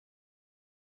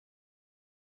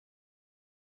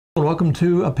Welcome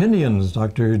to Opinions.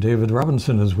 Dr. David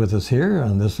Robinson is with us here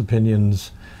on this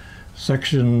Opinions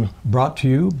section, brought to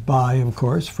you by, of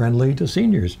course, Friendly to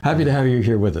Seniors. Happy to have you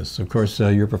here with us. Of course,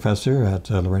 you're a professor at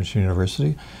Laurentian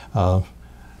University.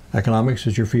 Economics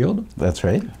is your field. That's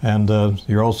right. And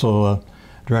you're also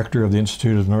director of the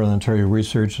Institute of Northern Ontario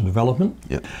Research and Development.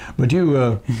 Yep. But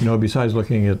you know, besides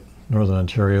looking at Northern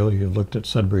Ontario, you've looked at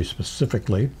Sudbury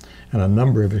specifically and a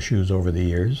number of issues over the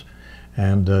years.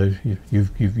 And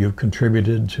you've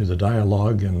contributed to the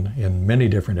dialogue in many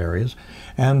different areas.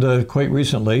 And quite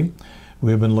recently,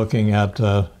 we've been looking at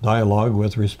dialogue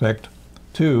with respect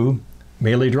to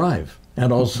Maley Drive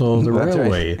and also the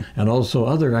railway, right, and also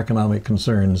other economic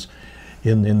concerns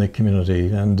in the community.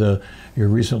 And you're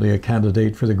recently a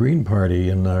candidate for the Green Party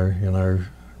in our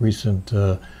recent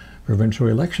provincial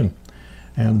election.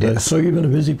 And yes. So you've been a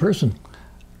busy person.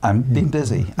 I've been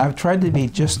busy. I've tried to be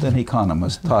just an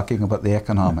economist talking about the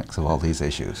economics of all these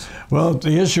issues. Well,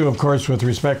 the issue, of course, with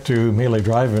respect to Maley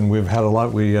Drive, and we've had a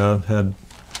lot. We had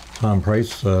Tom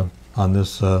Price on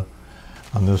this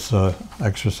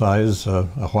exercise a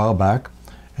while back,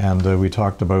 and we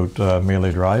talked about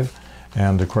Maley Drive.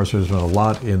 And of course, there's been a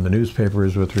lot in the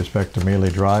newspapers with respect to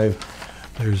Maley Drive.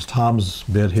 There's Tom's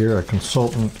bit here, a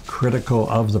consultant critical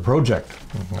of the project.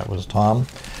 That was Tom.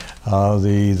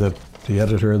 The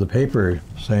editor of the paper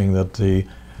saying that the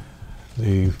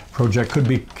project could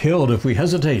be killed if we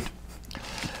hesitate.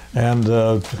 And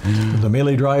the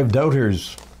Maley Drive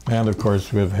doubters. And of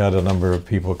course, we've had a number of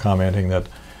people commenting that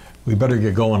we better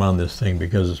get going on this thing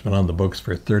because it's been on the books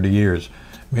for 30 years.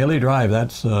 Maley Drive,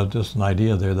 that's just an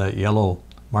idea there, that yellow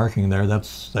marking there,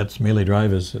 that's Maley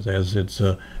Drive as it's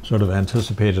sort of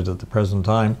anticipated at the present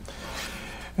time.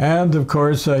 And of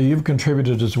course, you've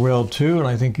contributed as well too, and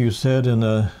I think you said in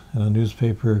a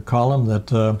newspaper column that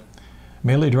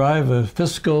Maley Drive, a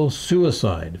fiscal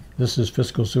suicide. This is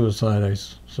fiscal suicide, I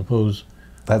suppose.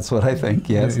 That's what I think,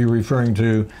 yes. You're referring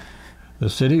to the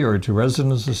city or to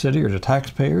residents of the city or to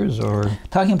taxpayers, or?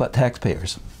 Talking about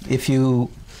taxpayers. If you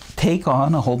take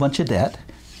on a whole bunch of debt,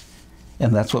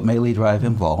 and that's what Maley Drive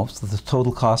involves, the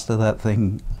total cost of that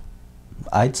thing,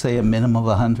 I'd say a minimum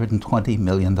of $120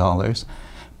 million.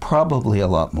 Probably a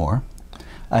lot more.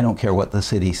 I don't care what the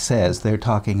city says. They're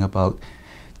talking about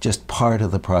just part of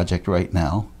the project right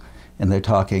now, and they're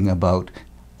talking about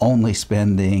only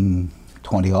spending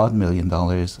 $20-odd million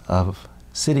of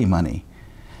city money.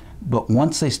 But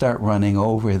once they start running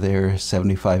over their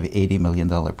 $75-80 million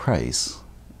price,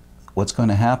 what's going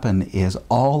to happen is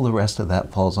all the rest of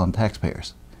that falls on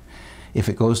taxpayers. If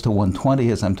it goes to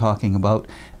 120, as I'm talking about,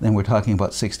 then we're talking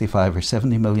about $65 or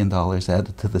 $70 million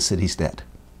added to the city's debt.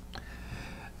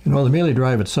 You know, the Maley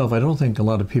Drive itself, I don't think a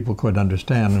lot of people quite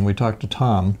understand. And we talked to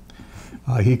Tom.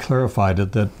 He clarified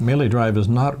it that Maley Drive is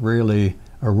not really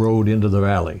a road into the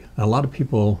valley. A lot of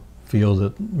people feel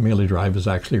that Maley Drive is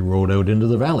actually a road out into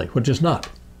the valley, which is not.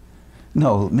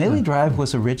 No, Maley Drive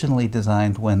was originally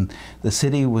designed when the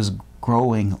city was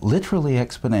growing literally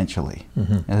exponentially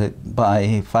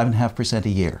by 5.5% a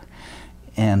year.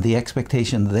 And the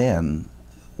expectation then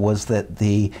was that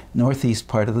the northeast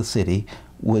part of the city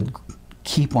would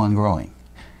keep on growing,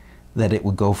 that it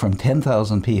would go from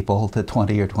 10,000 people to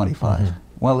 20 or 25.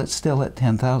 Well, it's still at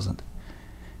 10,000.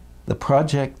 The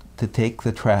project to take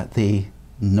the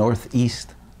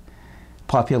northeast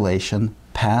population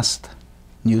past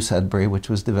New Sudbury, which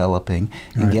was developing,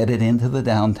 and get it into the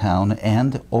downtown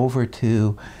and over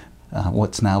to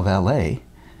what's now Valet,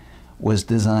 was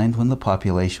designed when the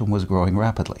population was growing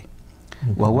rapidly.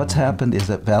 Well, what's happened is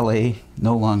that Valet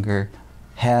no longer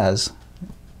has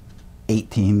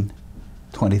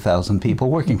 20,000 people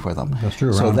working for them. That's true,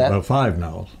 around about 5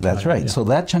 now. That's right. Yeah. So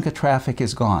that chunk of traffic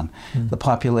is gone. The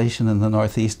population in the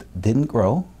northeast didn't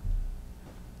grow.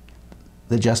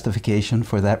 The justification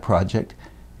for that project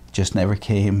just never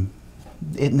came,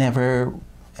 it never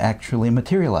actually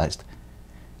materialized.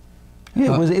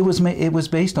 It was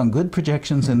based on good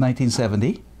projections in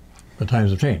 1970. But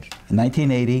times have changed. In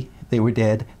 1980, they were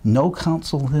dead. No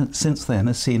council since then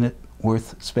has seen it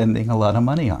worth spending a lot of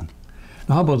money on.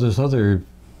 Now, how about this other,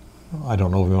 I don't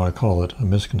know if you want to call it a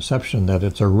misconception, that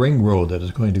it's a ring road that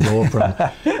is going to go from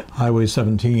Highway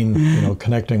 17, you know,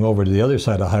 connecting over to the other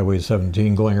side of Highway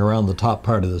 17, going around the top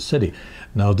part of the city.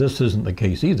 Now, this isn't the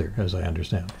case either, as I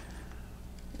understand.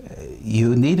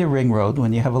 You need a ring road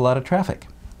when you have a lot of traffic.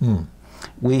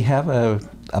 We have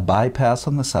a bypass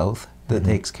on the south that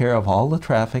takes care of all the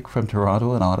traffic from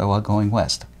Toronto and Ottawa going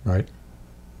west. Right.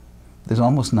 There's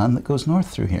almost none that goes north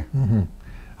through here.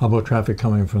 How about traffic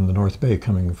coming from the North Bay,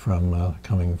 coming from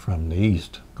the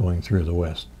east, going through the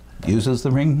west? Uses the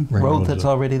ring road that's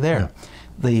already there.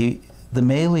 Yeah. the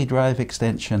Maley Drive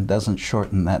Extension doesn't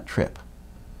shorten that trip.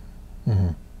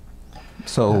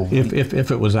 So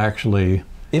if it was actually...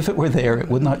 If it were there, it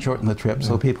would not shorten the trip,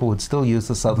 so people would still use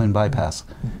the southern bypass.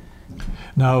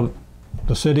 Now,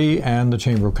 the city and the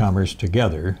Chamber of Commerce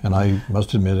together, and I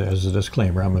must admit, as a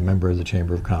disclaimer, I'm a member of the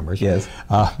Chamber of Commerce. Yes.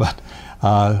 But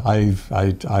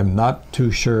I'm not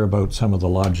too sure about some of the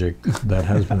logic that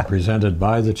has been presented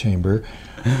by the Chamber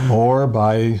or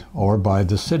by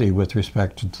the city with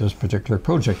respect to this particular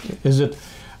project.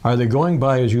 Are they going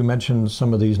by, as you mentioned,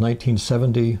 some of these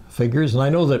 1970 figures? And I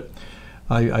know that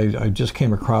I just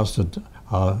came across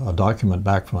a document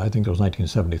back from, I think it was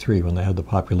 1973, when they had the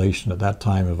population at that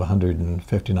time of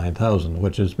 159,000,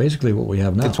 which is basically what we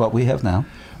have now. It's what we have now.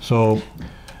 So,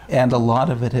 and a lot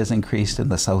of it has increased in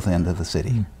the south end of the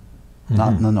city,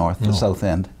 not in the north, the south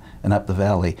end and up the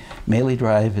valley. Maley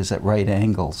Drive is at right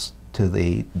angles to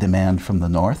the demand from the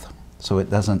north, so it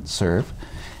doesn't serve,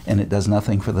 and it does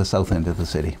nothing for the south end of the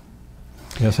city.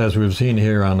 Yes, as we've seen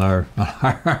here on our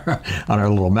on our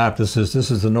little map, this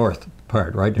is the north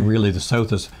part, right? And really the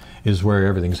south is where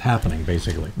everything's happening,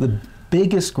 basically. The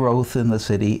biggest growth in the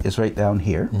city is right down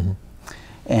here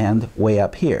and way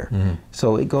up here.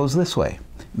 So it goes this way.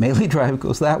 Maley Drive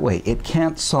goes that way. It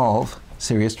can't solve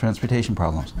serious transportation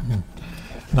problems.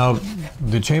 Now,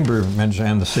 the Chamber mentioned,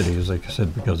 and the city, as like I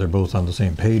said, because they're both on the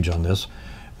same page on this,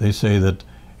 they say that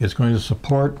it's going to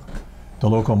support the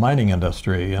local mining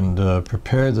industry and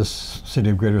prepare the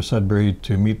city of Greater Sudbury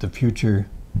to meet the future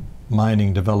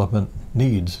mining development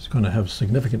needs. It's going to have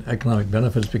significant economic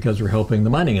benefits because we're helping the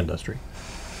mining industry.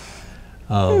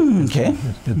 Okay.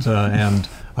 And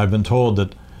I've been told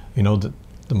that, that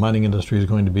the mining industry is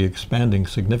going to be expanding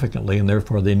significantly, and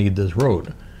therefore they need this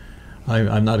road.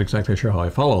 I'm not exactly sure how I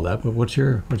follow that, but what's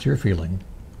your feeling?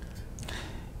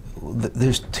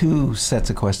 There's two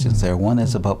sets of questions there. One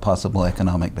is about possible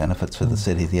economic benefits for the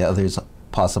city. The other is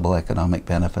possible economic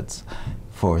benefits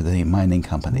for the mining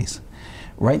companies.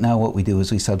 Right now what we do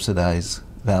is we subsidize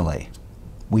valet.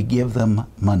 We give them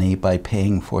money by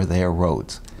paying for their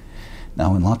roads.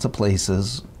 Now in lots of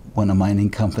places, when a mining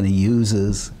company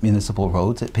uses municipal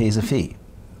roads, it pays a fee.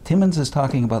 Timmins is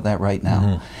talking about that right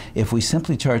now. If we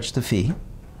simply charged the fee,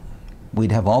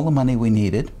 we'd have all the money we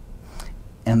needed,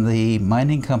 and the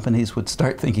mining companies would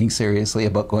start thinking seriously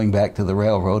about going back to the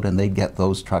railroad, and they'd get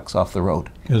those trucks off the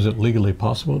road. Is it legally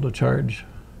possible to charge?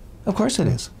 Of course it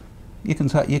is. You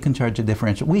can charge a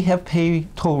differential. We have pay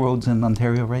toll roads in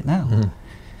Ontario right now.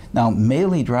 Now,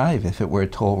 Maley Drive, if it were a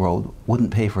toll road, wouldn't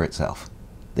pay for itself.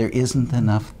 There isn't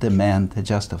enough demand to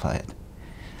justify it.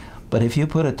 But if you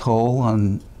put a toll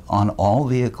on all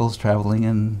vehicles traveling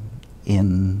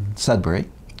in Sudbury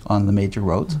on the major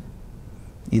roads,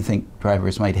 you think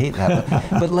drivers might hate that.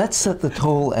 But let's set the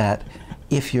toll at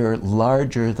if you're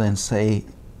larger than, say,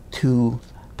 2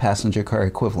 passenger car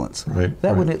equivalents. Right,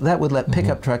 that would let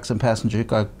pickup trucks and passenger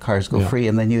cars go free,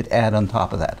 and then you'd add on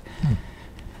top of that.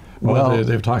 Well,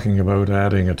 they're talking about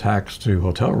adding a tax to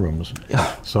hotel rooms.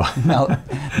 So now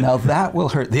that will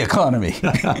hurt the economy.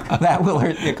 That will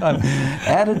hurt the economy.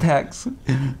 Add a tax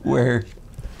where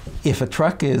if a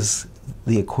truck is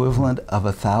the equivalent of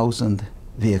 1,000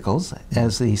 vehicles,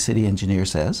 as the city engineer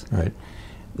says, right,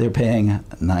 they're paying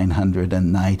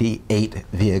 998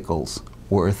 vehicles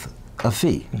worth of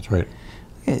fee. That's right.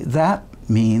 That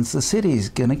means the city's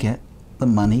going to get the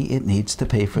money it needs to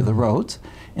pay for the roads,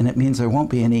 and it means there won't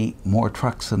be any more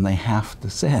trucks than they have to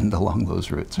send along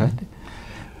those routes, right?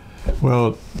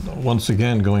 Well, once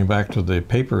again, going back to the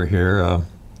paper here,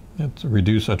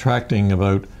 it's attracting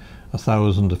about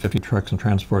 1,000 to 50 trucks and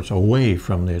transports away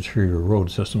from the interior road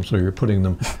system. So you're putting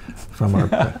them from our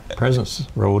present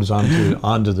roads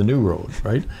onto the new road,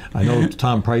 right? I know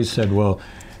Tom Price said, well,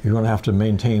 you're going to have to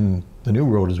maintain the new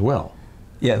road as well.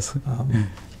 Yes.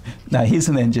 Now, he's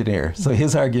an engineer, so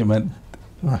his argument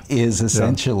is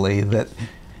essentially that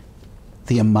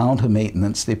the amount of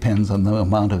maintenance depends on the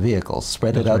amount of vehicles.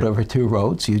 Spread it out over 2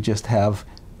 roads, you just have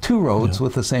 2 roads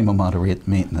with the same amount of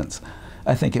maintenance.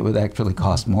 I think it would actually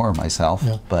cost more myself,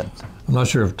 but I'm not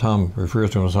sure if Tom refers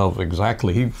to himself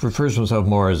exactly. He refers to himself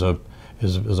more as a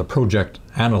project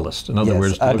analyst. In other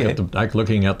words,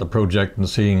 looking at the project and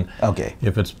seeing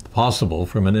if it's possible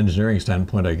from an engineering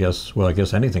standpoint. I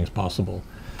guess anything's possible.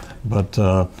 But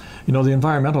the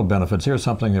environmental benefits, here's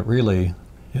something that really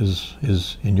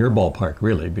is in your ballpark,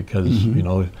 really, because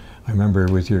I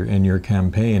remember in your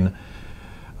campaign,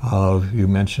 you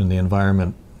mentioned the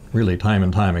environment really time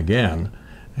and time again,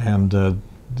 and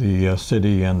the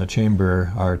city and the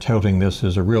chamber are touting this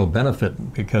as a real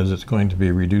benefit because it's going to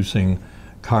be reducing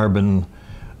carbon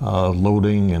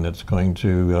loading, and it's going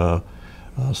to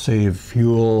save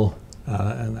fuel,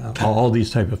 and all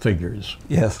these type of figures.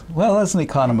 Yes. Well, as an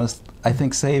economist, I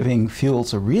think saving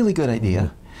fuel's a really good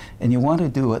idea, and you want to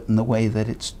do it in the way that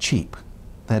it's cheap.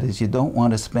 That is, you don't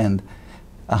want to spend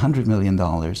 $100 million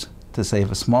to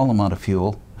save a small amount of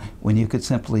fuel when you could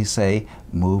simply say,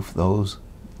 move those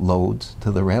loads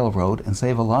to the railroad and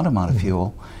save a lot amount of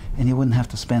fuel, and you wouldn't have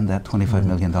to spend that $25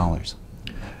 million.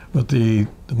 But the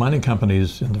mining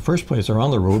companies, in the first place, are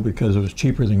on the road because it was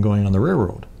cheaper than going on the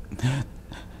railroad.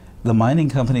 The mining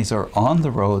companies are on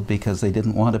the road because they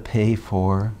didn't want to pay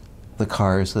for the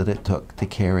cars that it took to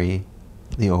carry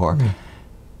the ore.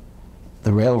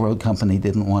 The railroad company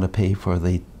didn't want to pay for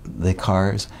the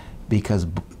cars because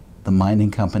the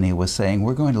mining company was saying,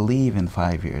 we're going to leave in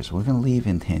 5 years, we're going to leave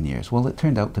in 10 years. Well, it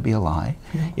turned out to be a lie.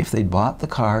 If they'd bought the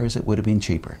cars, it would have been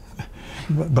cheaper.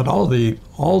 But all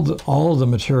the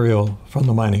material from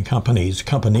the mining companies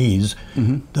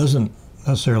doesn't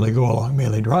necessarily go along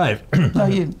Maley Drive. No,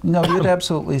 you'd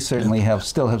absolutely certainly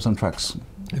still have some trucks.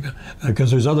 Because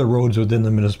there's other roads within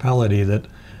the municipality that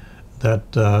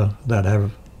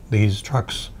have these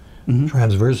trucks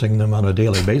transversing them on a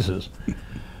daily basis.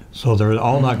 So they're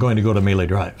all not going to go to Maley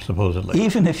Drive, supposedly.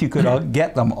 Even if you could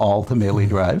get them all to Maley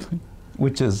Drive,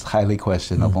 which is highly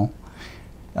questionable,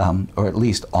 or at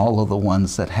least all of the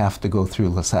ones that have to go through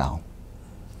LaSalle.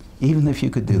 Even if you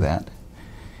could do that,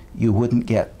 you wouldn't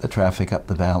get the traffic up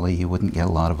the valley, you wouldn't get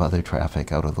a lot of other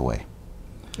traffic out of the way.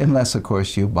 Unless, of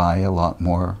course, you buy a lot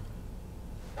more,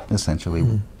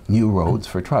 essentially, new roads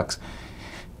for trucks.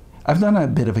 I've done a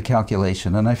bit of a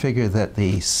calculation, and I figure that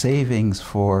the savings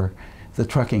for the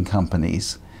trucking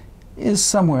companies is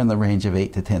somewhere in the range of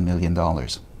 $8 to $10 million.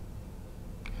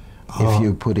 If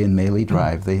you put in Maley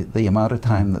Drive, the amount of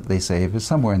time that they save is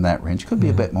somewhere in that range. Could be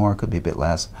a bit more, could be a bit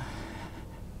less.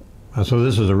 So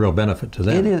this is a real benefit to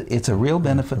them. It's a real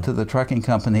benefit to the trucking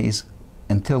companies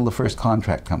until the first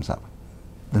contract comes up.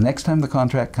 The next time the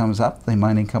contract comes up, the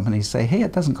mining companies say, hey,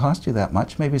 it doesn't cost you that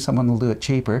much. Maybe someone will do it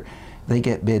cheaper. They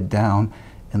get bid down,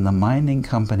 and the mining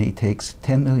company takes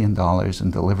 $10 million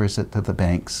and delivers it to the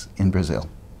banks in Brazil.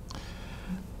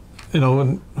 You know,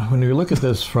 when you look at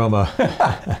this from a...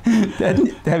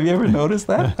 Have you ever noticed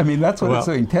that? I mean, that's what it's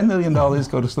doing. $10 million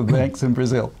goes to the banks in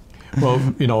Brazil. Well,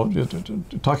 you know,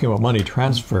 talking about money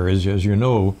transfer, as you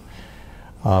know,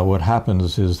 what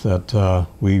happens is that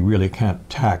we really can't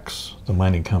tax the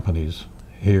mining companies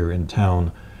here in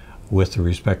town with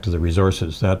respect to the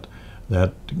resources.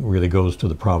 That really goes to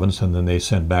the province, and then they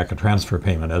send back a transfer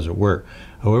payment, as it were.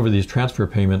 However, these transfer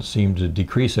payments seem to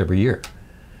decrease every year.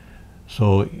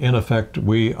 So, in effect,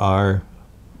 we are,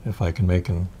 if I can make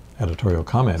an editorial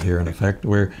comment here, in effect,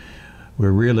 we're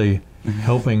really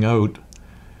helping out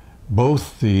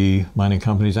both the mining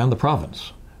companies and the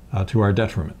province to our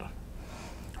detriment.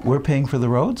 We're paying for the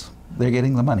roads, they're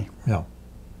getting the money. Yeah.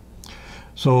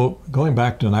 So going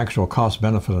back to an actual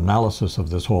cost-benefit analysis of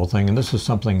this whole thing, and this is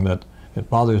something that it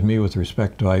bothers me with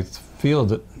respect to, I feel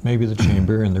that maybe the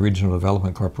Chamber and the Regional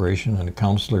Development Corporation and the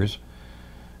councillors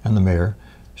and the mayor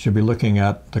should be looking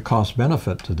at the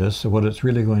cost-benefit to this, so what it's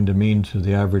really going to mean to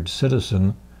the average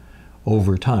citizen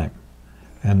over time.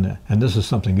 And this is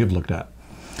something you've looked at.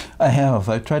 I have.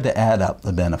 I've tried to add up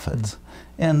the benefits.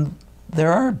 And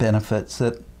there are benefits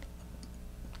that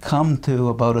come to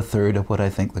about a third of what I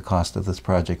think the cost of this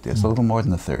project is, a little more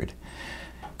than a third.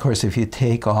 Of course, if you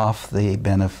take off the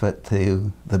benefit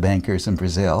to the bankers in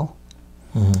Brazil,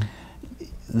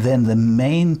 then the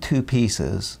main two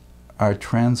pieces are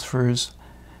transfers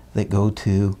that go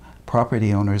to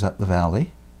property owners up the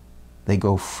valley. They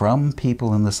go from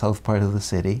people in the south part of the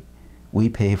city. We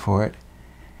pay for it.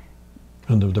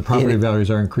 And the property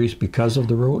values are increased because of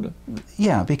the road?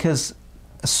 Yeah, because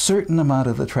a certain amount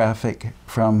of the traffic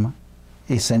from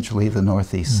essentially the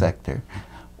northeast sector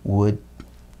would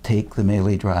take the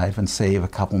Maley Drive and save a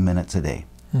couple minutes a day.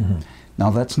 Now,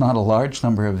 that's not a large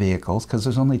number of vehicles, because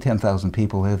there's only 10,000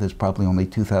 people here. There's probably only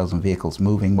 2,000 vehicles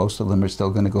moving. Most of them are still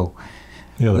going to go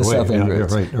the southern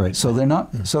routes. Right. So they're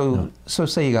not. So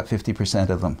say you got 50%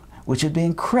 of them, which would be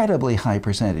incredibly high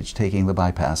percentage taking the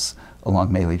bypass along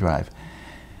Maley Drive.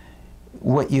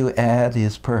 What you add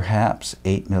is perhaps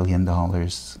 $8 million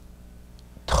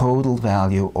total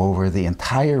value over the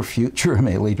entire future of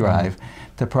Maley Drive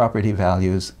to property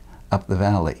values up the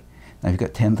valley. Now you've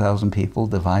got 10,000 people,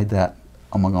 divide that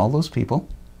among all those people.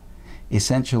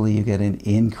 Essentially you get an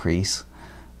increase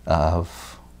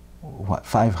of, what,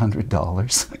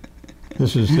 $500?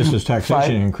 This is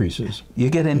taxation increases. You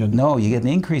get you get an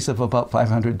increase of about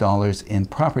 $500 in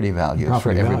property values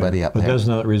for everybody up there. But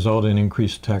doesn't that result in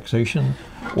increased taxation?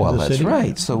 Well, that's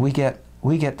right. So we get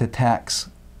to tax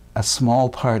a small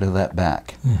part of that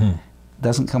back.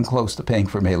 doesn't come close to paying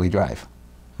for Maley Drive.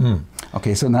 Hmm.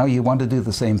 Okay, so now you want to do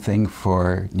the same thing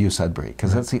for New Sudbury,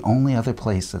 because that's the only other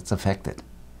place that's affected.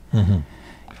 Mm-hmm.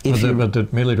 If But the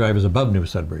Maley Drive is above New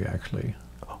Sudbury, actually.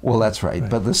 well, that's right.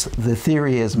 But the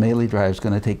theory is Maley Drive is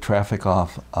going to take traffic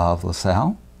off of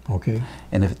LaSalle. Okay.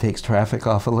 And if it takes traffic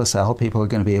off of LaSalle, people are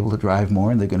going to be able to drive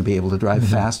more, and they're going to be able to drive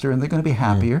faster, and they're going to be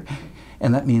happier.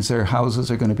 And that means their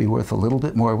houses are going to be worth a little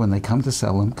bit more when they come to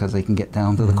sell them, because they can get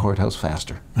down to the courthouse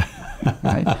faster.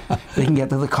 Right? They can get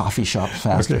to the coffee shops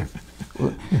faster.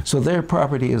 Okay. So their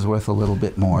property is worth a little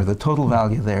bit more. The total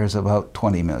value there is about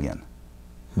 $20 million.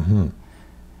 Mm-hmm.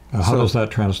 How does that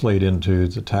translate into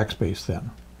the tax base then?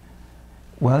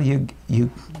 Well,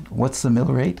 what's the mill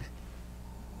rate?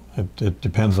 It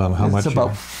depends on how much. It's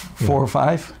about 4 or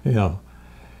 5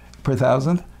 per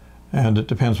thousand. And it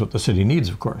depends what the city needs,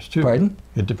 of course, too. Pardon?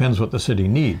 It depends what the city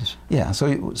needs. Yeah,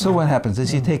 so what happens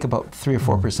is you take about 3 or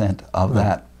 4% of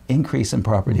that increase in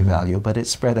property value, but it's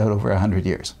spread out over 100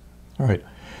 years. All right.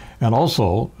 And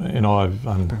also, you know,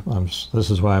 this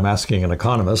is why I'm asking an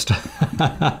economist.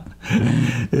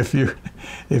 If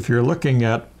you're looking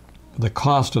at the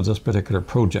cost of this particular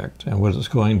project and what it's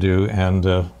going to, and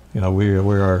you know, we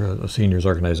are a seniors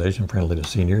organization, friendly to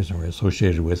seniors, and we're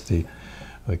associated with the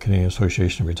Canadian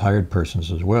Association of Retired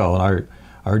Persons as well. And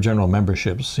our general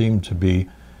memberships seem to be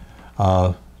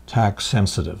tax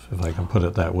sensitive, if I can put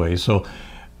it that way. So,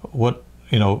 what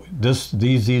you know,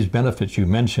 these benefits you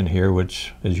mention here,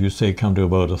 which, as you say, come to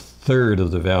about 1/3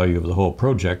 of the value of the whole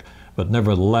project, but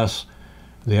nevertheless,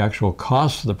 the actual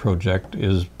cost of the project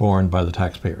is borne by the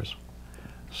taxpayers.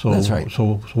 So, that's right.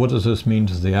 So what does this mean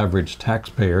to the average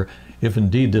taxpayer if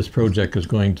indeed this project is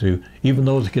going to, even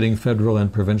though it's getting federal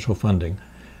and provincial funding,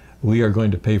 we are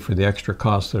going to pay for the extra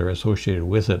costs that are associated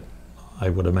with it, I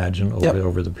would imagine,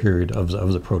 over the period of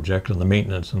the project and the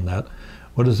maintenance and that.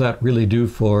 What does that really do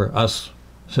for us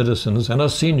citizens and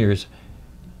us seniors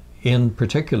in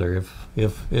particular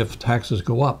if taxes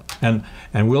go up? And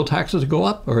will taxes go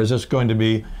up, or is this going to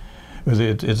be,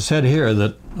 it's said here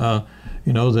that,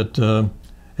 you know, that,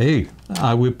 hey,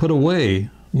 we put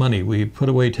away money. We put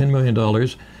away $10 million,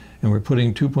 and we're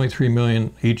putting $2.3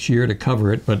 million each year to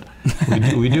cover it, but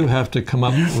we do have to come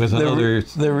up with another.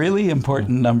 The really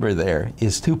important number there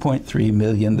is $2.3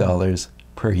 million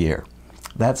per year.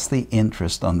 That's the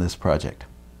interest on this project.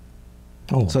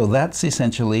 Oh. So that's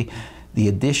essentially the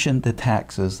addition to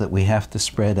taxes that we have to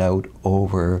spread out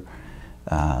over,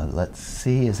 let's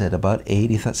see, is it about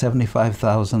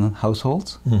 75,000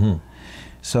 households? Mm-hmm.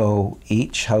 So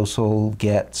each household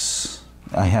gets,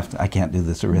 I can't do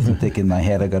this arithmetic in my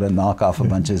head, I got to knock off a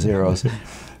bunch of zeros.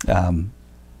 But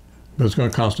it's going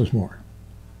to cost us more.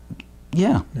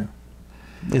 Yeah. Yeah.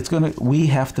 We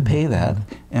have to pay that,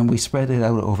 and we spread it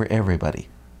out over everybody.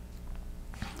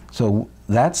 So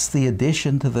that's the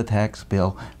addition to the tax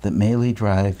bill that Maley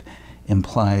Drive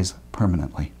implies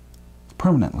permanently.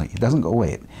 Permanently. It doesn't go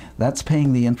away. That's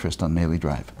paying the interest on Maley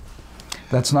Drive.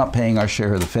 That's not paying our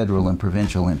share of the federal and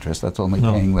provincial interest. That's only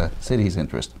paying the city's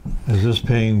interest. Is this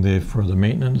paying for the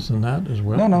maintenance and that as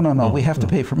well? No. We have to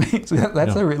pay for maintenance.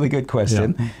 That's a really good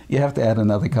question. Yeah. You have to add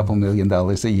another couple $1 million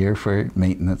a year for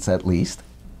maintenance at least.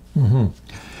 Mm-hmm.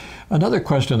 Another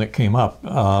question that came up,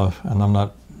 and I'm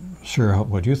not sure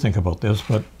what you think about this,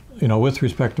 but you know, with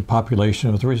respect to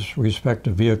population, with respect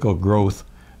to vehicle growth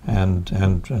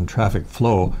and traffic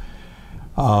flow,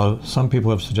 some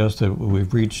people have suggested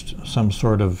we've reached some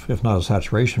sort of, if not a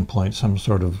saturation point, some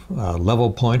sort of level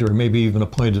point, or maybe even a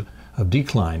point of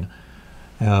decline.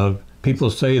 People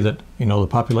say that, you know, the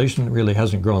population really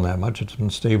hasn't grown that much. It's been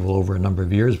stable over a number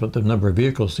of years, but the number of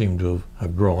vehicles seem to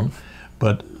have grown.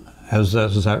 But has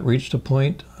that reached a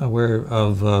point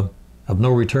of no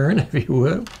return, if you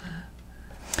will?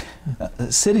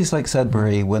 Cities like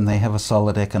Sudbury, when they have a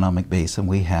solid economic base, and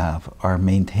we have, are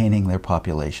maintaining their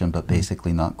population, but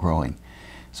basically not growing.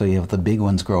 So you have the big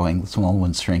ones growing, the small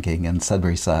ones shrinking, and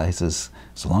Sudbury size is,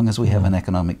 as long as we have an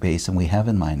economic base, and we have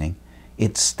in mining,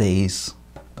 it stays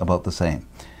about the same.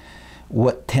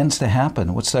 What tends to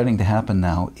happen, what's starting to happen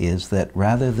now, is that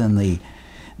rather than the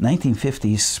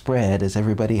 1950s spread as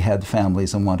everybody had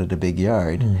families and wanted a big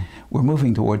yard, we're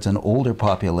moving towards an older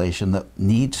population that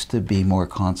needs to be more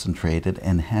concentrated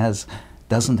and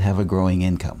doesn't have a growing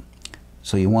income.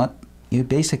 So you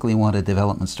basically want a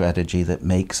development strategy that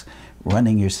makes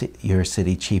running your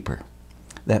city cheaper.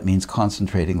 That means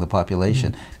concentrating the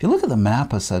population. If you look at the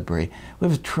map of Sudbury, we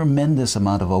have a tremendous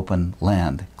amount of open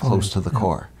land close to the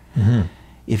core.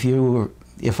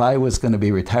 If I was going to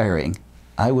be retiring,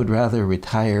 I would rather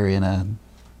retire in a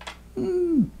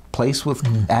place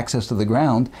with access to the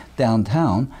ground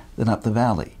downtown than up the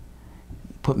valley.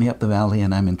 put me up the valley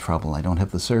and I'm in trouble. I don't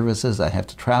have the services, I have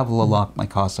to travel a lot, my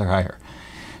costs are higher.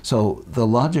 So the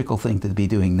logical thing to be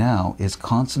doing now is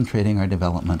concentrating our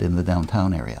development in the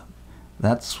downtown area.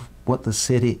 That's what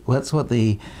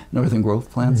the Northern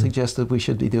Growth Plan suggested we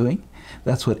should be doing.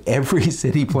 That's what every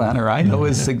city planner I know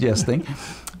is suggesting.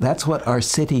 That's what our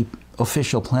city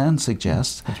official plan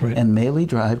suggests, That's right. and Maley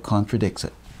Drive contradicts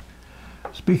it.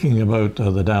 Speaking about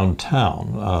the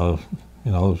downtown,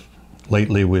 you know,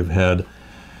 lately we've had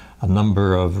a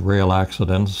number of rail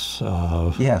accidents.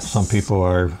 Yes. Some people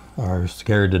are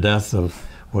scared to death of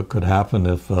what could happen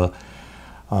if a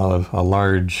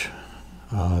large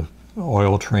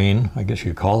oil train, I guess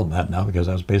you call them that now because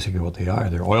that's basically what they are.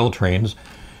 They're oil trains,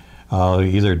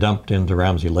 either dumped into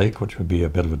Ramsey Lake, which would be a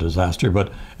bit of a disaster,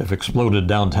 but if exploded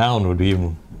downtown would be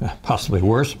even possibly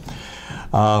worse,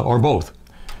 or both.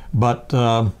 But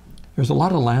there's a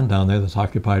lot of land down there that's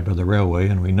occupied by the railway,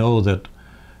 and we know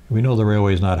the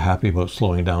railway is not happy about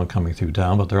slowing down coming through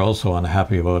town, but they're also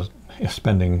unhappy about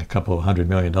spending a couple of $100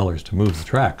 million to move the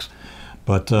tracks.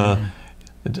 But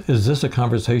is this a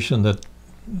conversation that,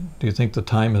 do you think the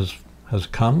time has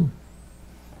come?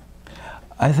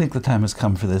 I think the time has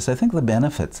come for this. I think the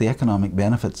benefits, the economic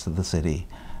benefits to the city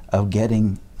of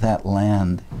getting that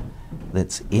land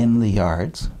that's in the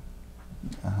yards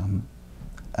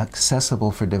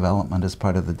accessible for development as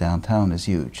part of the downtown is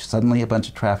huge. Suddenly a bunch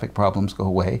of traffic problems go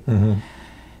away.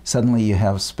 Suddenly you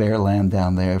have spare land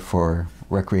down there for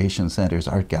recreation centers,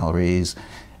 art galleries,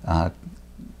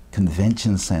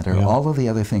 convention center, all of the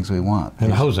other things we want.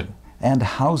 And housing. And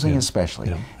housing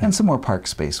especially. And some more park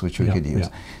space which we could use.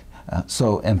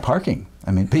 And parking. I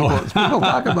mean, people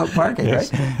talk about parking,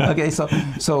 right? Okay,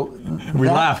 so we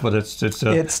laugh, but it's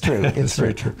true. It's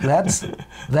very true.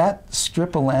 That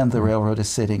strip of land the railroad is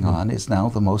sitting on is now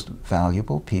the most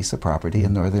valuable piece of property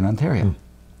in Northern Ontario.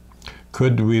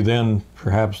 Could we then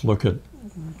perhaps look at,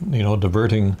 you know,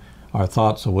 diverting our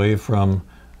thoughts away from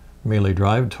Maley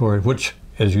Drive toward, which,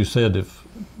 as you said, if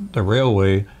the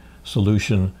railway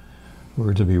solution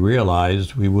were to be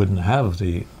realized, we wouldn't have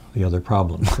the other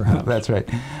problems, perhaps. That's right.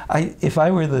 If I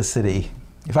were the city,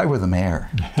 if I were the mayor,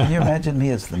 can you imagine me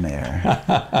as the mayor?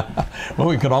 Well,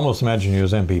 we could almost imagine you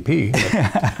as MPP.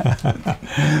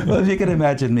 Well, if you could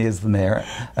imagine me as the mayor,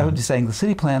 I would be saying the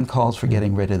city plan calls for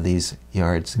getting rid of these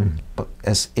yards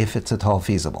as if it's at all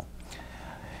feasible.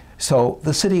 So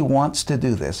the city wants to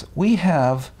do this. We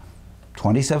have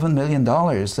 $27 million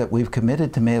that we've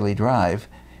committed to Maley Drive,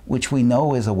 which we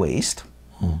know is a waste.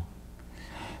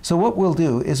 So what we'll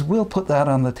do is we'll put that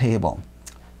on the table.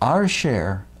 Our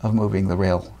share of moving the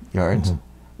rail yards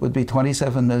would be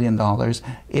 $27 million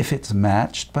if it's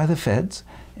matched by the feds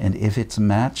and if it's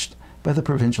matched by the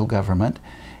provincial government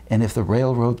and if the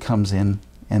railroad comes in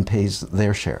and pays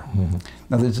their share.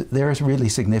 Now there's really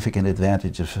significant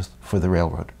advantages for the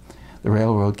railroad. The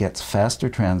railroad gets faster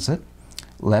transit,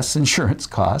 less insurance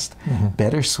cost,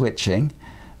 better switching.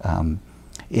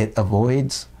 It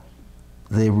avoids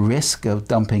the risk of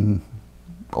dumping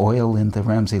oil into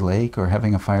Ramsey Lake or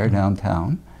having a fire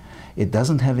downtown. It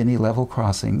doesn't have any level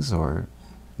crossings or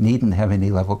needn't have any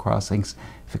level crossings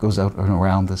if it goes out and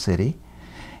around the city.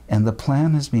 And the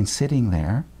plan has been sitting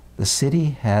there. The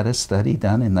city had a study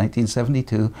done in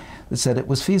 1972 that said it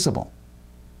was feasible.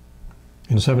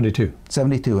 In 72?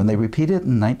 72, and they repeated it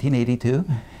in 1982,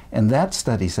 and that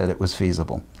study said it was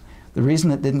feasible. The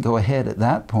reason it didn't go ahead at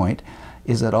that point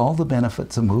is that all the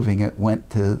benefits of moving it went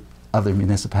to other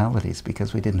municipalities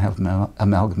because we didn't have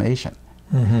amalgamation.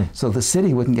 So the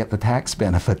city wouldn't get the tax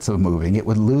benefits of moving. It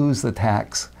would lose the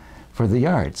tax for the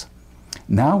yards.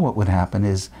 Now what would happen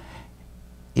is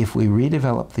if we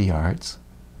redevelop the yards,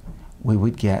 we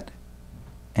would get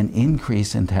an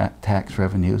increase in tax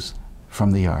revenues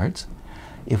from the yards.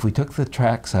 If we took the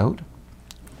tracks out,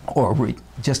 or we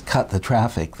just cut the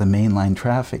traffic, the mainline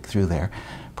traffic through there,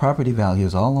 property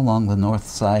values all along the north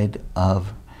side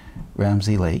of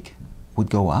Ramsey Lake would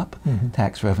go up,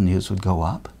 tax revenues would go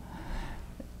up.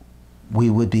 We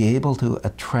would be able to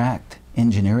attract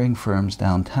engineering firms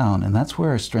downtown, and that's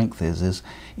where our strength is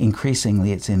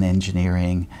increasingly it's in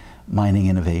engineering, mining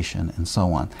innovation, and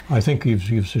so on. I think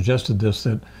you've suggested this,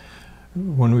 that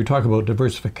when we talk about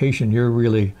diversification, you're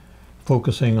really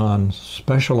focusing on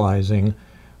specializing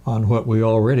on what we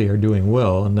already are doing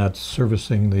well, and that's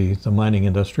servicing the mining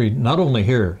industry, not only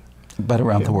here, but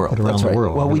around the world. But around the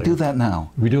world. Well, really. we do that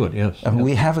now. We do it, yes.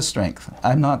 We have a strength.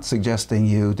 I'm not suggesting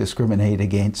you discriminate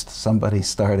against somebody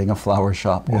starting a flower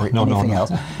shop or anything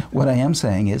else. What I am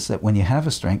saying is that when you have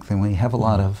a strength and when you have a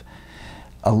lot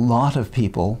of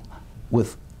people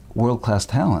with world-class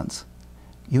talents,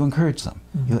 you encourage them.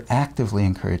 You actively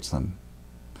encourage them.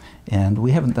 And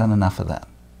we haven't done enough of that.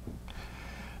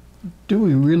 do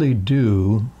we really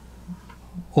do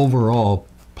overall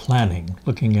planning,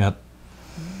 looking at,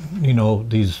 you know,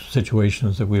 these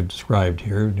situations that we've described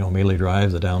here, you know, Maley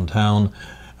Drive, the downtown,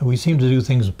 and we seem to do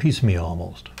things piecemeal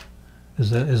almost.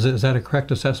 Is that a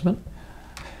correct assessment?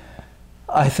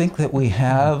 I think that we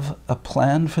have a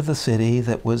plan for the city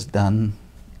that was done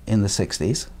in the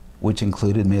 60s, which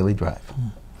included Maley Drive.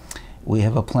 We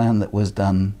have a plan that was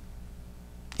done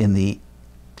in the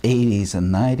 80s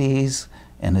and 90s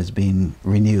and has been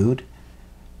renewed,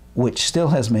 which still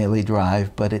has Maley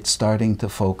Drive, but it's starting to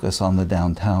focus on the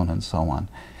downtown and so on.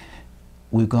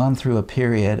 We've gone through a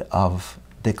period of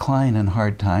decline and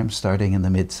hard times starting in the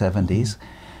mid-70s,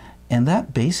 and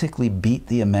that basically beat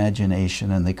the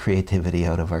imagination and the creativity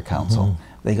out of our council.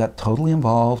 They got totally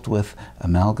involved with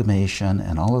amalgamation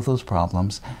and all of those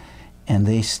problems, and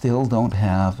they still don't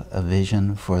have a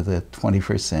vision for the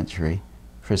 21st century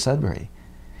for Sudbury.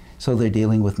 So they're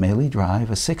dealing with Maley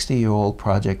Drive, a 60-year-old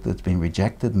project that's been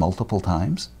rejected multiple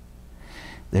times.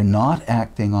 They're not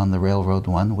acting on the Railroad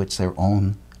one, which their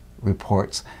own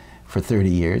reports for 30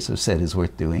 years have said is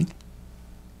worth doing.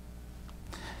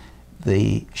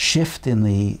 The shift in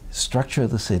the structure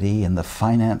of the city, in the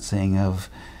financing of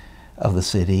the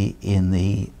city, in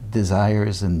the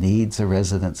desires and needs of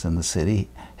residents in the city,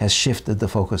 has shifted the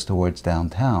focus towards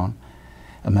downtown.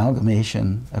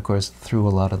 Amalgamation, of course, threw a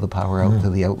lot of the power out to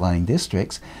the outlying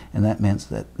districts, and that meant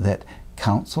that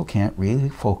council can't really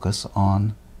focus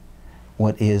on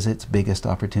what is its biggest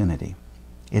opportunity.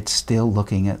 It's still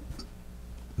looking at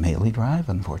Maley Drive,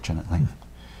 unfortunately.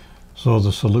 So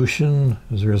the solution,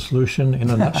 is there a solution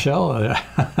in a nutshell?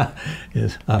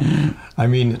 I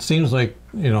mean, it seems like,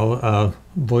 you know,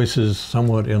 voices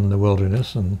somewhat in the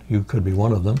wilderness, and you could be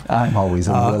one of them. I'm always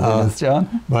in the wilderness,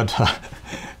 John. But,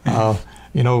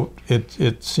 you know,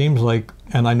 it seems like,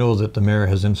 and I know that the mayor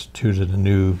has instituted a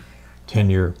new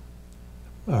 10-year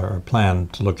plan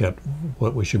to look at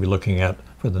what we should be looking at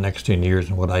for the next 10 years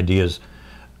and what ideas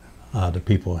the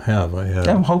people have.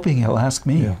 I'm hoping he'll ask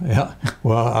me. Yeah.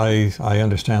 Well, I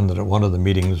understand that at one of the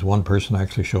meetings, one person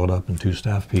actually showed up and 2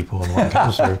 staff people and 1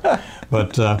 councillor.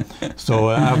 But so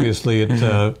obviously,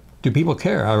 do people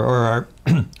care, or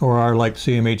are like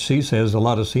CMHC says, a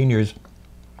lot of seniors,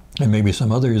 and maybe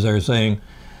some others are saying,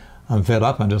 "I'm fed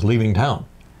up. I'm just leaving town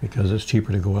because it's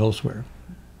cheaper to go elsewhere."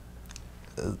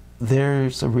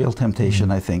 There's a real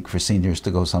temptation, I think, for seniors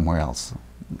to go somewhere else.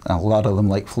 A lot of them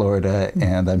like Florida,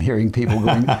 and I'm hearing people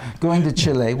going to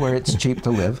Chile, where it's cheap to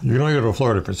live. You can only go to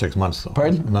Florida for 6 months, though.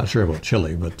 Pardon? I'm not sure about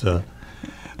Chile, but a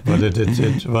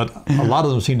lot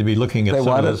of them seem to be looking at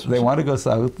They want to go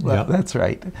south. Yeah. That's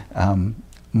right.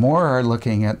 More are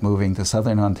looking at moving to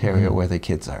southern Ontario, where their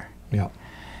kids are. Yeah.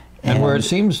 And where it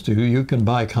seems to, you can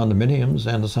buy condominiums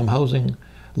and some housing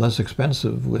less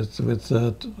expensive with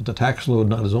the tax load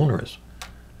not as onerous.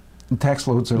 The tax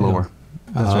loads are lower.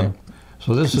 That's right.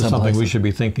 So this is something we should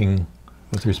be thinking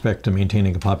with respect to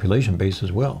maintaining a population base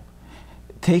as well.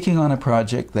 Taking on a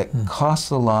project that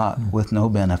costs a lot with no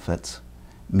benefits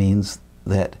means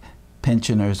that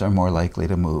pensioners are more likely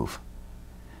to move.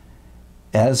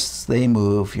 As they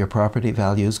move, your property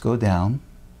values go down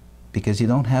because you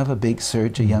don't have a big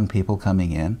surge of young people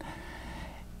coming in.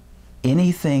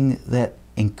 Anything that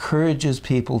encourages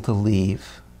people to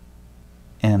leave,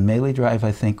 and Maley Drive,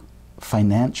 I think,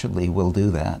 financially will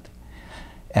do that,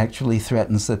 actually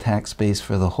threatens the tax base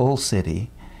for the whole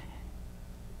city.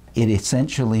 It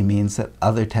essentially means that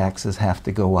other taxes have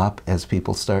to go up as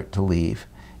people start to leave.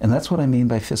 And that's what I mean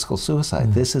by fiscal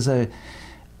suicide. This is a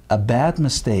bad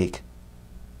mistake.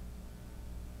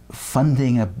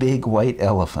 Funding a big white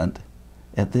elephant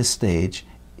at this stage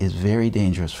is very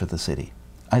dangerous for the city.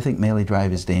 I think Maley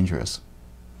Drive is dangerous.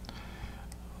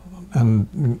 And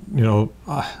you know,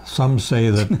 some say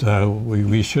that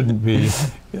we shouldn't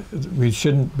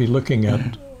be looking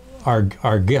at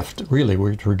our gift really,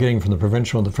 which we're getting from the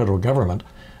provincial and the federal government.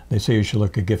 They say you should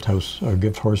look at gift house or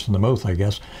gift horse in the mouth, I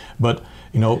guess. But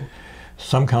you know,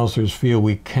 some councillors feel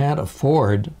we can't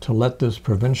afford to let this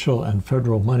provincial and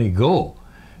federal money go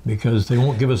because they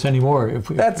won't give us any more.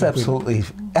 That's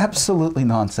absolutely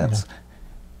nonsense. Yeah.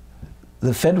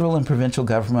 The federal and provincial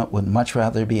government would much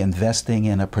rather be investing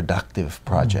in a productive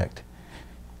project.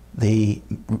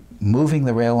 Moving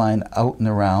the rail line out and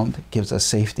around gives us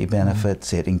safety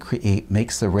benefits. It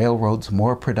makes the railroads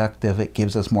more productive. It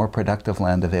gives us more productive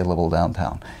land available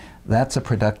downtown. That's a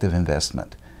productive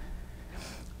investment.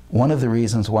 One of the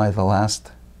reasons why the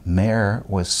last mayor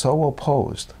was so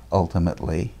opposed,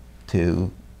 ultimately,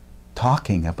 to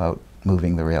talking about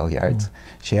moving the rail yards,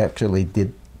 she actually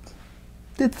did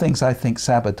things I think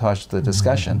sabotaged the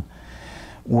discussion,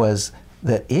 was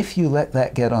that if you let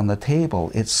that get on the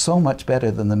table, it's so much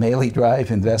better than the Maley Drive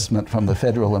investment from the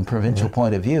federal and provincial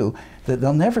point of view that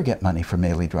they'll never get money from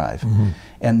Maley Drive.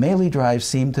 And Maley Drive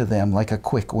seemed to them like a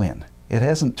quick win. It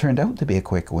hasn't turned out to be a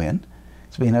quick win.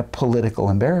 It's been a political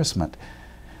embarrassment.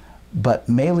 But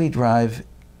Maley Drive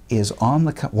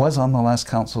was on the last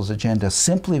council's agenda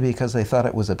simply because they thought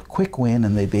it was a quick win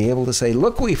and they'd be able to say,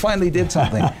 look, we finally did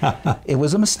something. It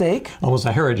was a mistake. Almost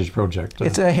a heritage project.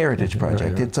 It's a heritage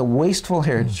project. It's a wasteful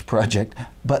heritage project,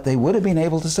 but they would have been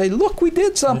able to say, look, we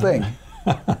did something.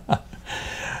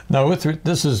 Now,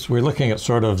 we're looking at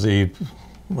sort of the,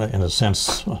 in a sense,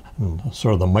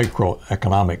 sort of the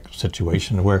microeconomic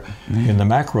situation where in the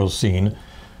macro scene,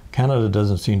 Canada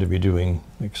doesn't seem to be doing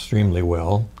extremely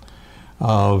well.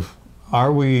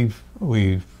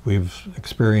 We've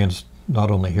experienced, not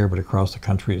only here but across the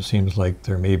country, it seems like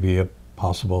there may be a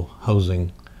possible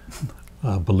housing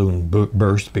balloon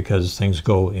burst because things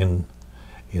go in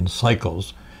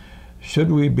cycles.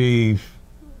 Should we be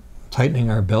tightening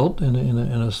our belt in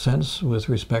a sense with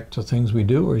respect to things we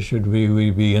do, or should we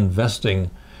be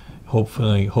investing,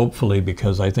 hopefully,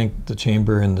 because I think the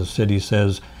Chamber and the city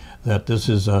says that this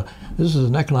is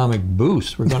an economic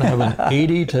boost. We're going to have an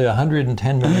 $80 to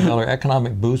 $110 million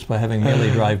economic boost by having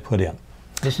Maley Drive put in.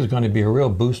 This is going to be a real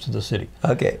boost to the city.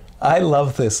 Okay, I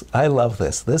love this. I love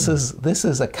this. This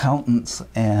is accountants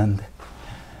and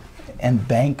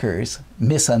bankers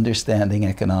misunderstanding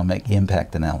economic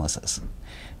impact analysis.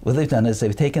 What they've done is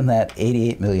they've taken that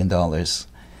 $88 million,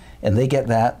 and they get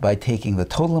that by taking the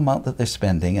total amount that they're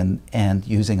spending and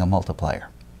using a multiplier.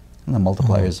 And the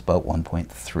multiplier is about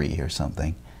 1.3 or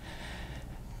something.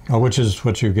 Which is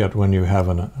what you get when you have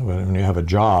a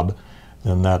job.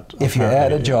 Then that if you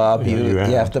add a job, you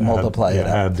have to multiply it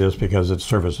up. Add this because it's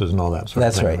services and all that sort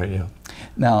of thing. That's right. Yeah.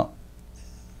 Now,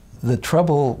 the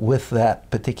trouble with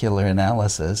that particular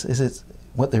analysis is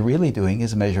what they're really doing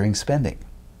is measuring spending.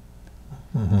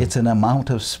 It's an amount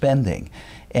of spending,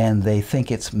 and they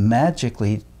think it's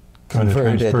magically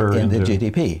converted into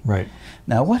GDP. Right.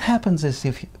 Now, what happens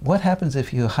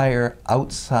if you hire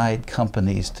outside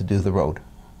companies to do the road?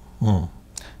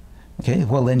 Okay.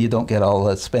 Well, then you don't get all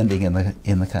the spending in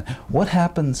the country. What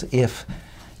happens if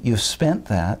you've spent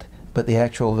that, but the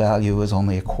actual value is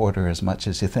only a quarter as much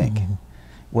as you think?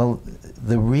 Well,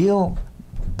 the real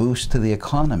boost to the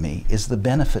economy is the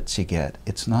benefits you get.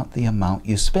 It's not the amount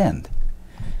you spend.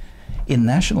 In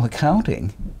national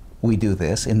accounting, we do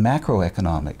this. In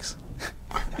macroeconomics,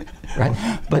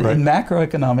 right? But in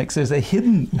macroeconomics, there's a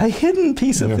hidden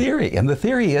piece of theory, and the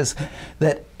theory is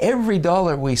that every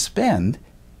dollar we spend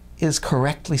is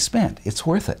correctly spent. It's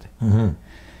worth it.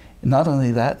 Not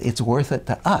only that, it's worth it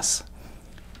to us.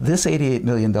 This $88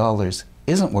 million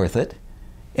isn't worth it,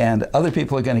 and other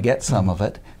people are going to get some of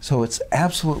it. So it's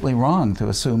absolutely wrong to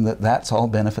assume that that's all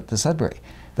benefit to Sudbury.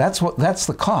 That's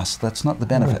the cost. That's not the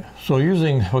benefit. Right. So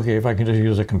if I can just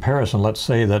use a comparison, let's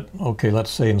say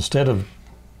instead of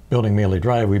building Maley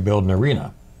Drive, we build an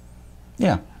arena.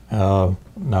 Yeah. Now,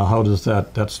 how does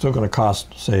that's still going to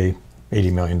cost, say,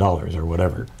 $80 million or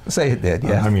whatever. Say it did,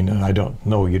 yeah. I mean, I don't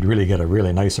know, you'd really get a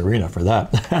really nice arena for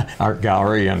that. Art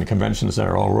gallery and convention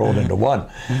center all rolled into one.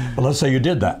 But let's say you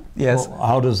did that. Yes. Well,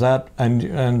 how does that,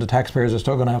 and the taxpayers are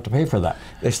still going to have to pay for that.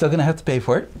 They're still going to have to pay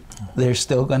for it. They're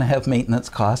still going to have maintenance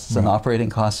costs and operating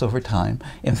costs over time.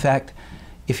 In fact,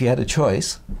 if you had a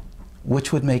choice,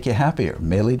 which would make you happier,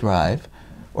 Maley Drive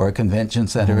or a convention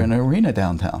center and an arena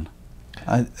downtown?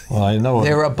 Well, I know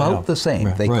they're about the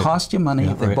same. They cost you money.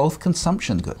 Yeah, they're both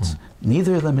consumption goods.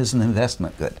 Neither of them is an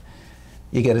investment good.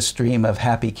 You get a stream of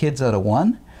happy kids out of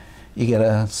one. You get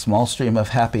a small stream of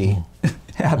happy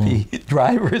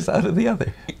drivers out of the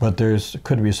other. But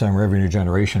could be some revenue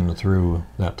generation through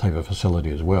that type of facility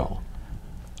as well.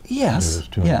 Yes,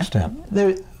 to an extent.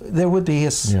 There would be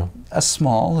a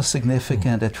small,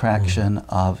 significant attraction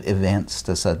of events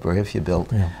to Sudbury if you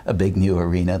built a big new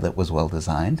arena that was well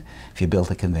designed, if you built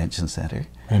a convention center.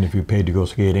 And if you paid to go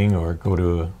skating or go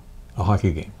to a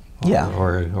hockey game.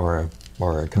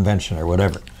 Or a convention or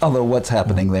whatever. Although what's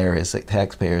happening there is that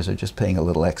taxpayers are just paying a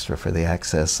little extra for the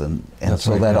access, and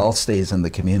so that all stays in the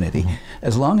community.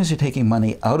 As long as you're taking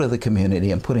money out of the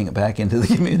community and putting it back into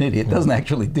the community, it doesn't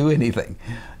actually do anything.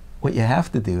 What you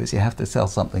have to do is you have to sell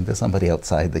something to somebody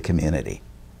outside the community.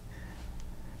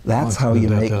 That's how you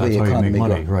make the economy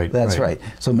grow. Right, That's right.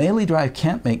 So Maley Drive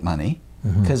can't make money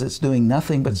because it's doing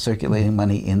nothing but circulating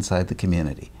money inside the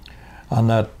community. On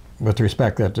that, with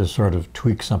respect, that just sort of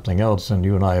tweaks something else, and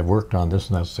you and I have worked on this,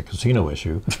 and that's the casino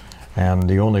issue. And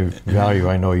the only value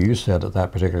I know you said at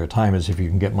that particular time is if you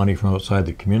can get money from outside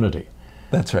the community.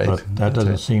 That's right. But that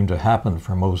doesn't seem to happen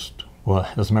for most Well,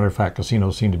 as a matter of fact,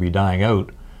 casinos seem to be dying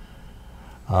out.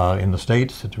 In the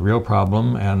States, it's a real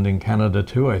problem, and in Canada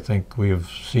too. I think we've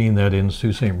seen that in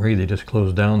Sault Ste. Marie, they just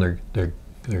closed down their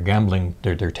gambling,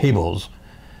 their tables,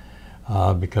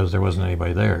 because there wasn't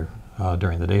anybody there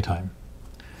during the daytime.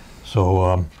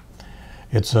 So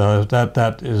it's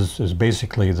that is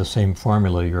basically the same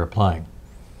formula you're applying.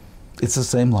 It's the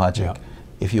same logic. Yeah.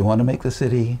 If you want to make the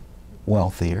city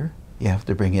wealthier, you have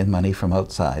to bring in money from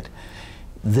outside.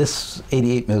 This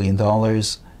 $88 million,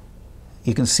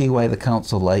 you can see why the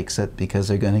council likes it, because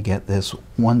they're going to get this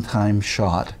one-time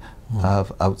shot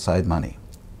of outside money.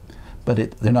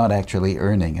 But they're not actually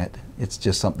earning it. It's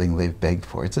just something they've begged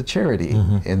for. It's a charity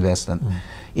investment.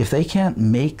 If they can't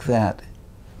make that,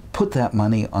 put that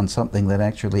money on something that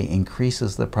actually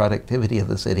increases the productivity of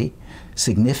the city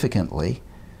significantly,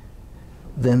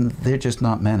 then they're just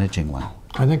not managing well.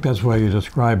 I think that's why you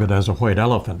describe it as a white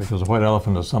elephant, because a white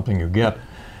elephant is something you get.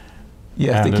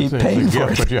 You have to keep paying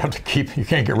for it. But you have to keep, you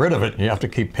can't get rid of it. You have to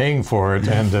keep paying for it,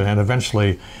 and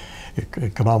eventually it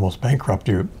can almost bankrupt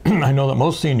you. I know that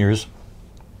most seniors,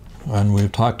 when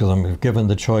we've talked to them, we've given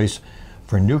the choice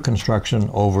for new construction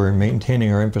over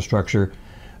maintaining our infrastructure,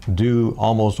 do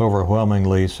almost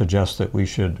overwhelmingly suggest that we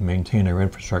should maintain our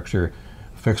infrastructure,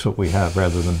 fix what we have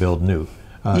rather than build new.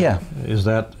 Is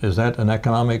that an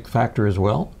economic factor as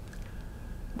well?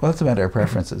 Well, it's a matter of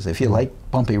preferences. If you like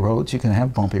bumpy roads, you can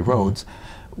have bumpy roads.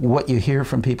 What you hear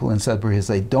from people in Sudbury is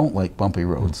they don't like bumpy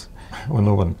roads. Well,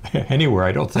 no one anywhere,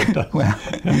 I don't think. Well,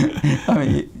 I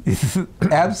mean, it's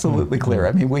absolutely clear.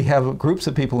 I mean, we have groups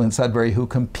of people in Sudbury who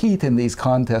compete in these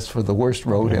contests for the worst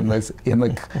road in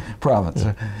the province.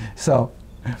 So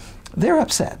they're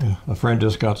upset. A friend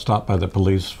just got stopped by the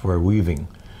police for weaving.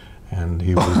 And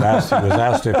he was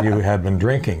asked if you had been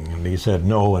drinking, and he said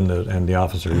no, and the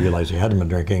officer realized he hadn't been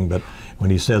drinking, but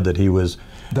when he said that he was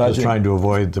just trying to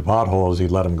avoid the potholes, he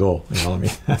let him go. You know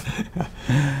what I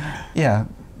mean? Yeah,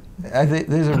 I think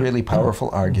there's a really powerful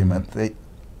argument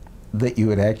that you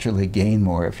would actually gain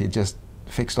more if you just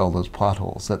fixed all those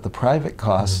potholes, that the private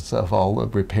costs of all the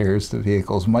repairs to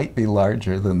vehicles might be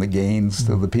larger than the gains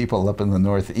to the people up in the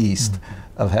northeast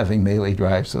of having Maley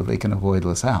Drive so they can avoid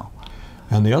LaSalle.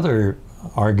 And the other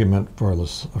argument for the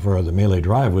Maley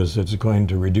Drive was it's going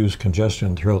to reduce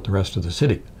congestion throughout the rest of the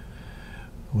city,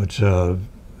 which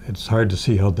it's hard to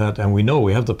see how that, and we know,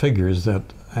 we have the figures that,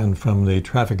 and from the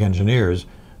traffic engineers,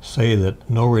 say that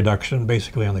no reduction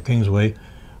basically on the Kingsway,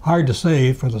 hard to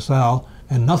say for LaSalle,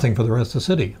 and nothing for the rest of the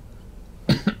city.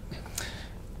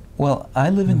 Well, I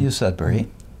live in New Sudbury.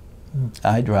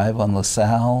 I drive on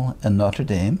LaSalle and Notre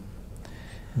Dame.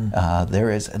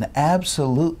 There is an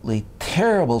absolutely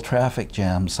terrible traffic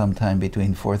jam sometime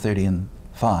between 4:30 and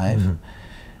 5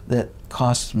 that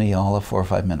costs me all of 4 or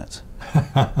 5 minutes.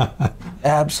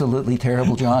 Absolutely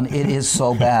terrible, John. It is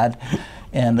so bad,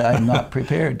 and I'm not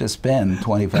prepared to spend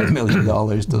 $25 million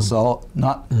to solve,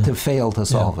 not to fail to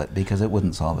solve it, because it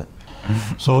wouldn't solve it.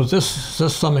 So is this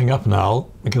just summing up now,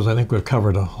 because I think we've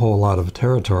covered a whole lot of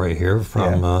territory here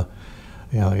from,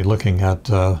 you know, you're looking at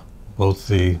both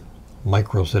the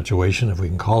micro situation, if we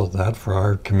can call it that, for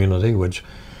our community, which,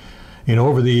 you know,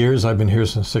 over the years, I've been here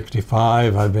since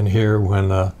 '65. I've been here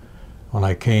when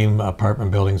I came,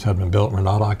 apartment buildings had been built, were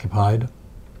not occupied.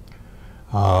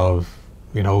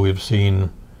 You know, we've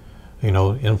seen, you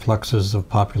know, influxes of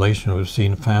population. We've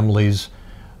seen families,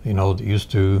 you know, that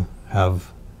used to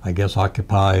have, I guess,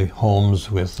 occupy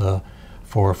homes with 4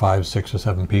 or 5, 6 or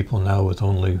 7 people, now with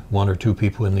only 1 or 2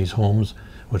 people in these homes,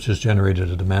 which has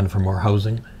generated a demand for more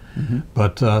housing.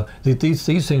 But these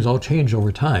things all change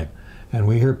over time. And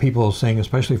we hear people saying,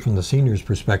 especially from the seniors'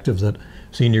 perspective, that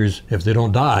seniors, if they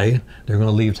don't die, they're going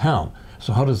to leave town.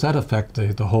 So how does that affect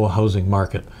the whole housing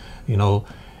market? You know,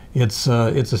 it's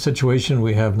a situation.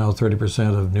 We have now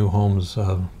 30% of new homes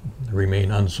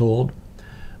remain unsold.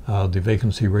 The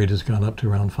vacancy rate has gone up to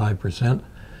around 5%.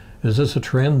 Is this a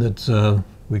trend that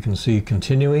we can see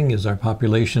continuing? Is our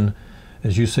population,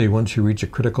 as you say, once you reach a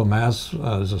critical mass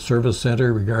as a service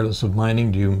center, regardless of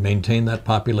mining, do you maintain that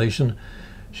population?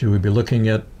 Should we be looking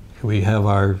at, we have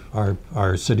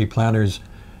our city planners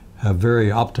have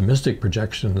very optimistic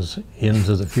projections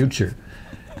into the future.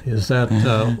 Is that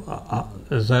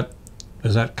does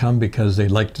that come because they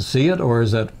like to see it, or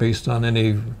is that based on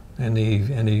any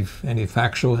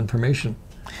factual information?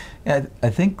 I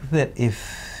think that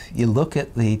if you look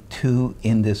at the 2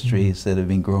 industries that have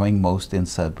been growing most in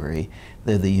Sudbury,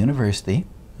 they're the university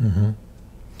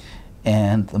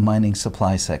and the mining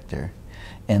supply sector.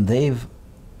 And they've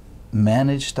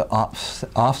managed to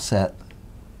offset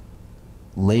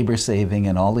labor saving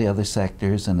in all the other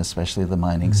sectors, and especially the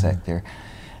mining sector.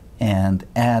 and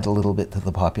add a little bit to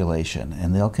the population,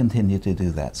 and they'll continue to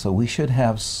do that. So we should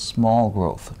have small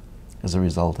growth as a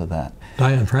result of that.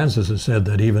 Diane Francis has said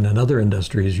that even in other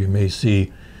industries you may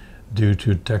see, due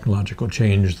to technological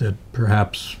change, that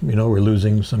perhaps, you know, we're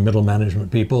losing some middle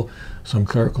management people, some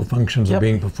clerical functions are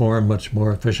being performed much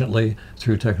more efficiently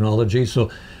through technology. So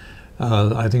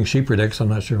I think she predicts, I'm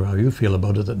not sure how you feel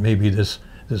about it, that maybe this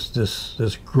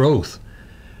growth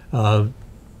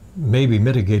may be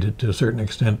mitigated to a certain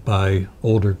extent by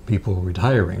older people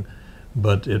retiring,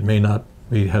 but it may not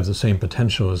have the same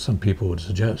potential as some people would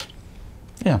suggest.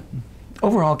 Yeah.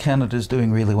 Overall, Canada's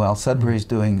doing really well. Sudbury's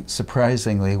doing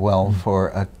surprisingly well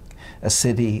for a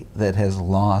city that has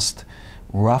lost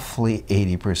roughly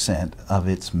 80% of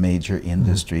its major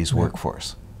industries'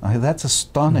 workforce. That's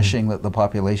astonishing that the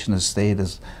population has stayed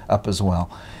up as well.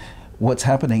 What's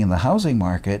happening in the housing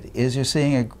market is you're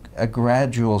seeing a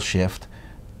gradual shift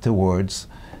towards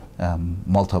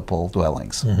multiple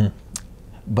dwellings.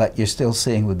 But you're still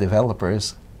seeing the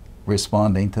developers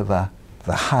responding to the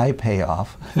high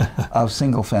payoff of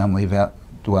single-family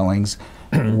dwellings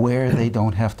where they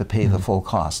don't have to pay the full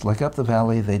cost. Like up the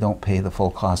valley, they don't pay the full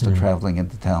cost of traveling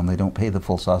into town. They don't pay the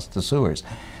full cost of sewers.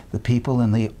 The people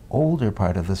in the older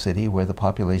part of the city where the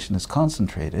population is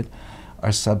concentrated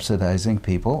are subsidizing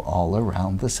people all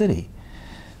around the city.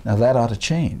 Now that ought to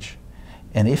change.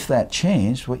 And if that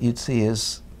changed, what you'd see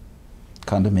is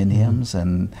condominiums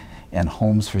and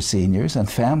homes for seniors,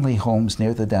 and family homes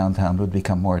near the downtown would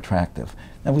become more attractive.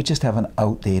 Now we just have an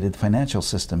outdated financial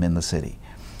system in the city,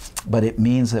 but it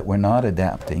means that we're not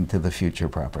adapting to the future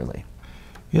properly.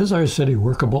 Is our city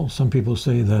workable? Some people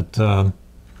say that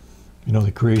you know,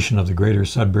 the creation of the Greater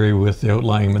Sudbury with the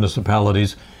outlying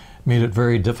municipalities made it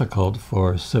very difficult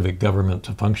for civic government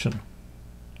to function.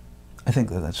 I think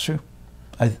that that's true.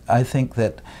 I think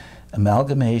that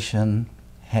amalgamation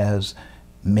has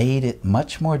made it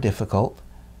much more difficult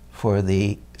for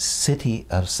the city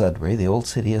of Sudbury, the old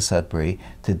city of Sudbury,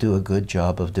 to do a good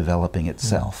job of developing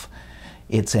itself.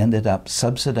 It's ended up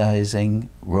subsidizing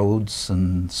roads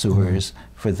and sewers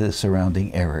for the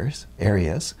surrounding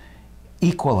areas,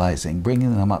 equalizing,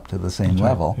 bringing them up to the same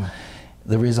level.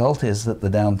 The result is that the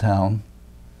downtown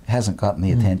hasn't gotten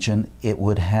the attention it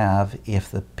would have if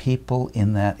the people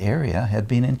in that area had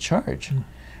been in charge.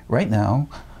 Right now,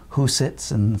 who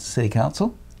sits in city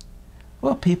council?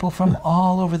 Well, people from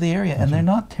all over the area, and they're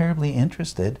not terribly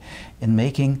interested in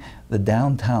making the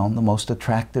downtown the most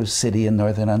attractive city in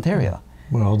Northern Ontario.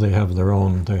 Well, they have their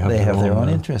own. They have their own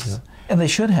interests, and they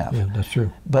should have. Yeah, that's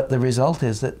true. But the result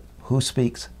is that who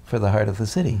speaks for the heart of the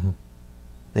city?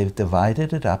 They've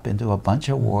divided it up into a bunch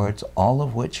of wards, all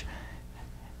of which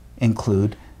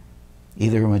include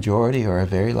either a majority or a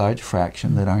very large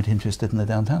fraction that aren't interested in the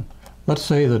downtown. Let's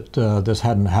say that this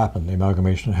hadn't happened, the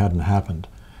amalgamation hadn't happened.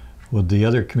 Would the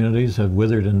other communities have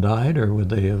withered and died, or would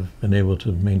they have been able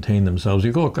to maintain themselves? I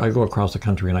go across the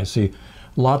country and I see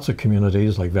lots of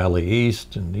communities like Valley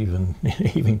East and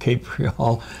even Cape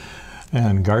Creole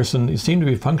and Garson seem to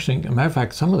be functioning. As a matter of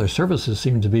fact, some of their services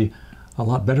seem to be a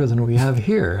lot better than we have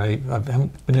here. I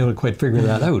haven't been able to quite figure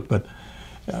that out, but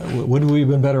would we have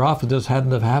been better off if this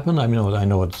hadn't have happened? I mean, I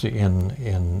know it's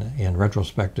in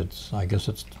retrospect, I guess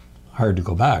it's hard to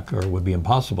go back, or it would be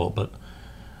impossible, but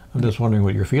I'm just wondering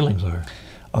what your feelings are.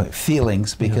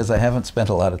 Feelings, because I haven't spent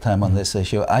a lot of time on this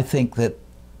issue. I think that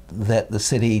the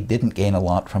city didn't gain a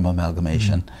lot from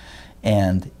amalgamation,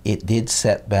 and it did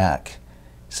set back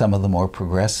some of the more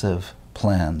progressive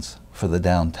plans for the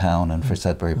downtown and for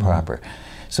Sudbury proper.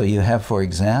 So you have, for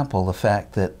example, the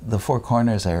fact that the Four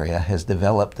Corners area has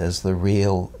developed as the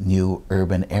real new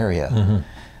urban area.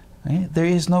 Right? There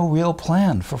is no real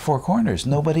plan for Four Corners.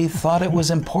 Nobody thought it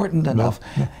was important enough.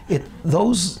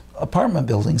 Those apartment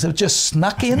buildings have just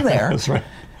snuck in there. That's right.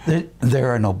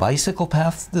 There are no bicycle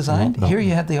paths designed. No. Here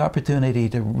you had the opportunity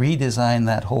to redesign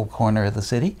that whole corner of the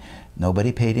city.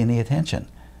 Nobody paid any attention.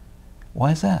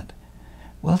 Why is that?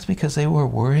 Well, it's because they were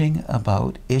worrying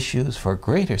about issues for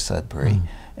Greater Sudbury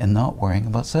and not worrying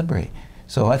about Sudbury.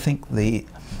 So I think the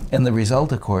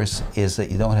result, of course, is that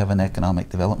you don't have an economic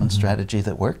development strategy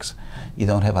that works. You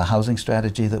don't have a housing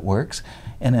strategy that works.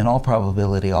 And in all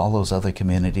probability, all those other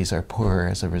communities are poorer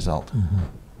as a result.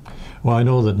 Well, I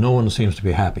know that no one seems to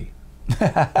be happy.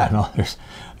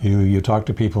 You talk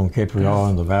to people in Cape Creole,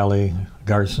 in the Valley,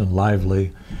 Garson,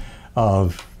 Lively,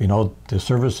 of the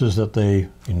services that they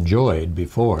enjoyed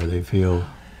before. They feel,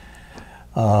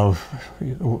 well,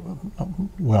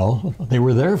 they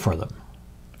were there for them.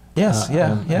 Yes,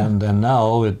 And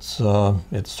now it's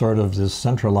sort of this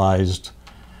centralized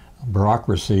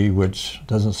bureaucracy which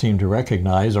doesn't seem to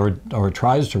recognize or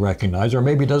tries to recognize, or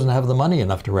maybe doesn't have the money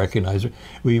enough to recognize it.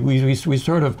 We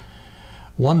sort of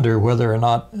wonder whether or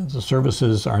not the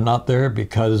services are not there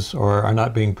because, or are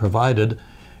not being provided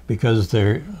because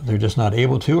they're just not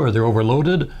able to, or they're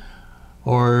overloaded,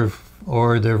 or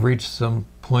they've reached some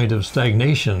point of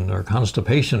stagnation or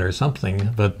constipation or something.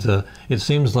 But it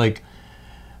seems like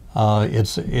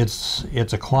it's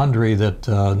a quandary that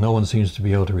no one seems to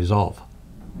be able to resolve.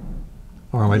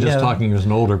 Or am I just talking as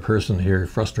an older person here,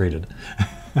 frustrated?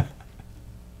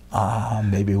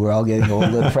 Maybe we're all getting old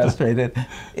and frustrated.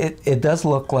 It does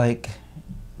look like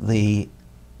the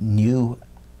new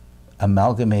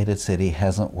amalgamated city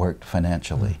hasn't worked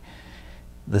financially.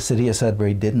 The city of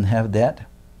Sudbury didn't have debt.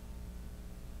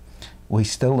 We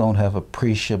still don't have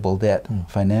appreciable debt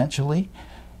financially,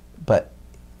 but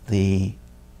the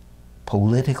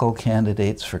political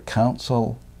candidates for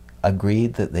council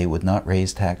agreed that they would not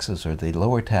raise taxes or they'd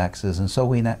lower taxes, and so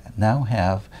we now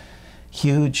have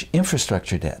huge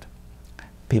infrastructure debt.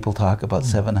 People talk about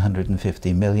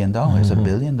 $750 million, $1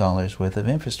 billion worth of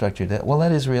infrastructure debt. Well,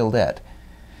 that is real debt.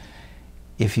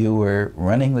 If you were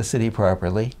running the city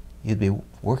properly, you'd be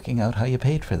working out how you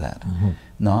paid for that,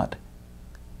 not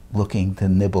looking to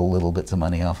nibble little bits of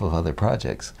money off of other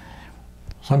projects.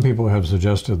 Some people have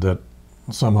suggested that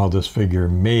somehow this figure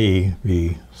may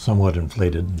be somewhat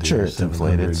inflated. Sure, it's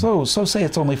inflated. So say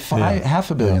it's only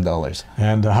 $500 million.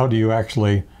 And how do you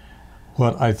actually,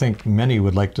 what I think many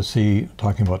would like to see,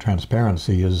 talking about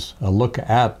transparency, is a look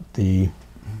at the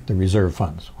reserve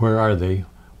funds. Where are they?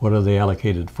 What are they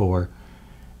allocated for?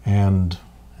 And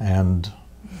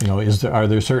you know, are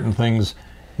there certain things,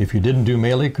 if you didn't do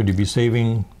Maley, could you be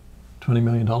saving $20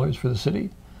 million for the city?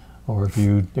 Or if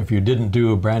you didn't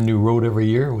do a brand new road every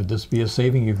year, would this be a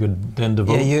saving you could then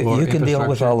devote? Yeah, you can deal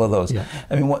with all of those. Yeah.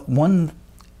 I mean,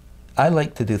 I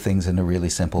like to do things in a really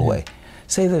simple way.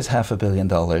 Say there's $500 million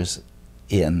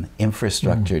in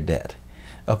infrastructure debt.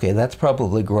 Okay, that's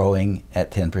probably growing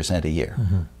at 10% a year.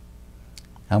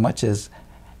 How much is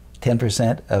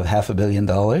 10% of $500 million?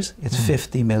 It's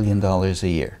 $50 million a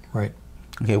year. Right.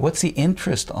 Okay, what's the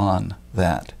interest on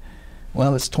that?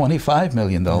 Well, it's $25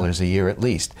 million a year at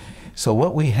least. So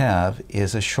what we have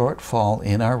is a shortfall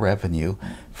in our revenue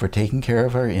for taking care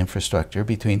of our infrastructure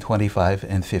between $25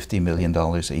 and $50 million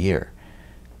a year.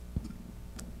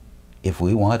 If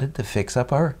we wanted to fix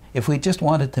up if we just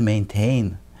wanted to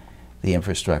maintain the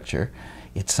infrastructure,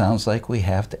 it sounds like we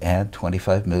have to add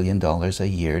 $25 million a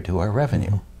year to our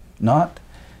revenue, not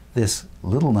this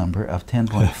little number of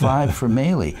 10.5 for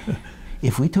Maley.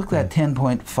 If we took that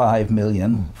 10.5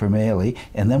 million for Maley,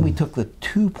 and then we took the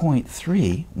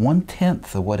 2.3,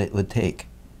 1/10 of what it would take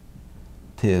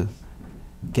to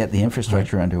get the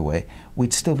infrastructure underway,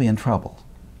 we'd still be in trouble.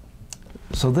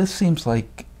 So this seems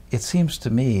like, it seems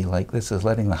to me like this is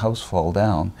letting the house fall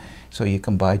down so you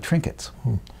can buy trinkets.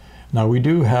 Now we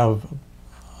do have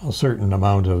a certain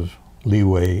amount of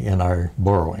leeway in our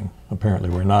borrowing.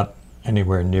 Apparently we're not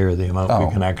anywhere near the amount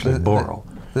we can actually borrow.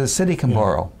 The city can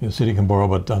borrow. The city can borrow,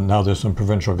 but now there's some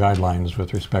provincial guidelines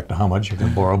with respect to how much you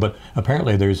can borrow. But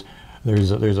apparently there's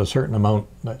a certain amount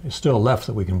that is still left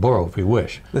that we can borrow if we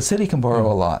wish. The city can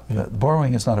borrow a lot.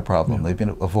 Borrowing is not a problem. They've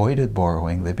been avoided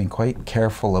borrowing. They've been quite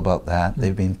careful about that.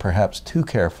 They've been perhaps too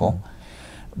careful.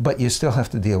 But you still have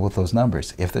to deal with those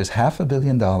numbers. If there's $500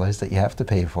 million that you have to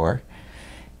pay for,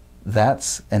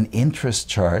 that's an interest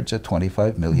charge of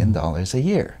 $25 million a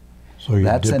year. So you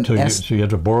have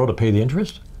to borrow to pay the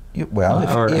interest?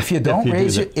 If you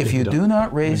do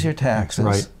not raise your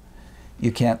taxes,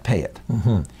 you can't pay it.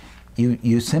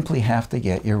 You simply have to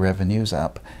get your revenues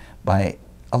up by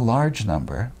a large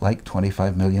number, like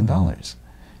 $25 million,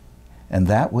 and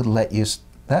that would let you.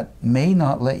 That may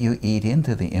not let you eat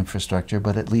into the infrastructure,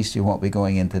 but at least you won't be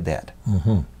going into debt.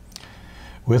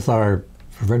 With our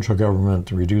provincial government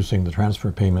reducing the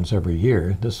transfer payments every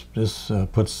year, this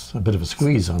puts a bit of a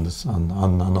squeeze on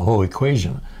the whole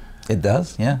equation. It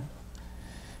does, yeah.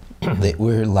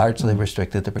 We're largely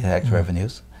restricted to tax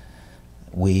revenues.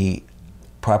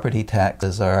 Property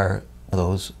taxes are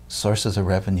those sources of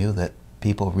revenue that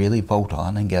people really vote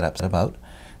on and get upset about,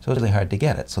 so it's really hard to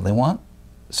get it. So they want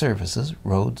services,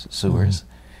 roads, sewers.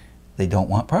 They don't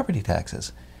want property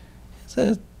taxes.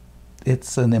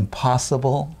 It's an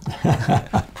impossible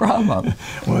problem.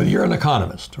 Well, you're an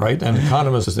economist, right? And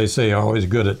economists, as they say, are always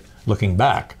good at looking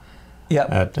back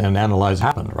at and analyze what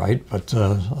happened, right? But,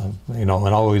 you know,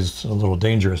 and always a little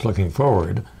dangerous looking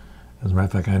forward. As a matter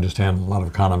of fact, I understand a lot of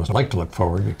economists like to look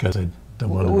forward because they don't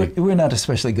want to We're not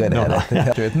especially good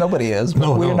at it. Nobody is,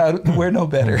 but we're no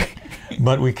better.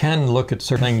 But we can look at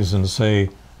certain things and say,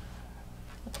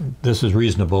 this is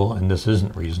reasonable and this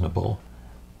isn't reasonable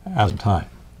at the time.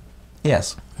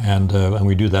 Yes. And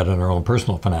we do that in our own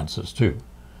personal finances too.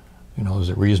 You know, is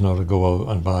it reasonable to go out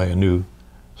and buy a new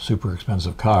super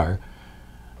expensive car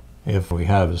if we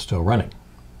have is still running,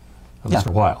 at least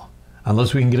for a while,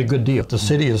 unless we can get a good deal? The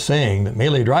city is saying that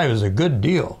Maley Drive is a good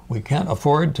deal. We can't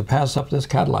afford to pass up this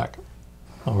Cadillac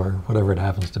or whatever it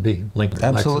happens to be, Lincoln,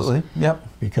 Absolutely. Lexus, Yep.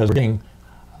 because we're getting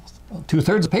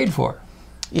 2/3 paid for.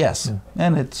 Yes,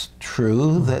 and it's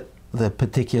true that the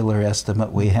particular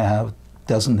estimate we have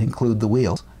doesn't include the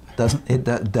wheels.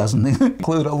 It doesn't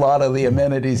include a lot of the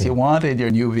amenities you want in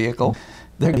your new vehicle.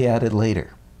 They're going to be added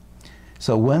later.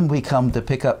 So when we come to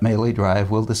pick up Maley Drive,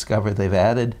 we'll discover they've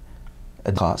added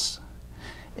a cost.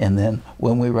 And then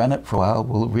when we run it for a while,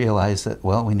 we'll realize that,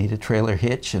 well, we need a trailer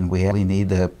hitch and we need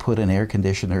to put an air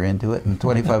conditioner into it and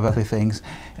 25 other things.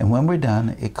 And when we're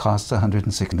done, it costs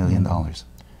 $106 million.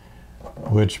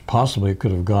 Which possibly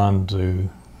could have gone to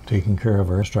taking care of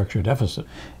our structure deficit.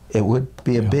 It would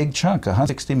be a big chunk.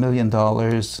 $160 million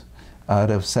out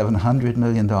of $700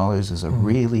 million is a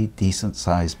really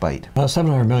decent-sized bite.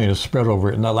 $700 million is spread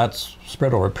over, now that's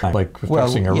spread over time, like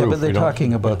fixing a roof. Yeah, but they're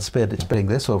talking about spreading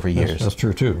this over years. That's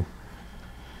true too.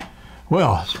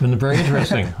 Well, it's been very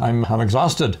interesting. I'm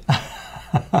exhausted.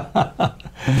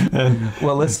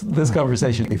 Well, this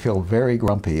conversation makes me feel very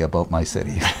grumpy about my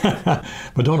city.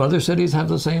 But don't other cities have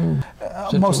the same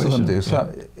situation? Most of them do.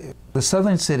 So, the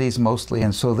southern cities mostly,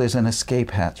 and so there's an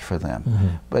escape hatch for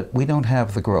them. But we don't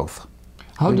have the growth.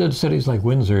 How did cities like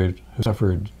Windsor, who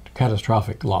suffered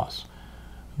catastrophic loss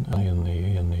in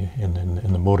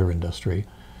the motor industry,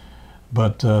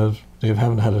 but they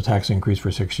haven't had a tax increase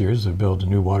for 6 years. They've built a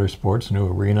new water sports, new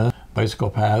arena, bicycle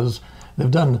paths. They've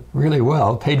done really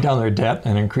well, paid down their debt,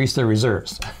 and increased their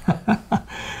reserves.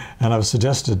 And I've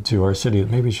suggested to our city that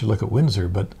maybe we should look at Windsor,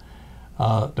 but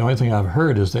the only thing I've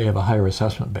heard is they have a higher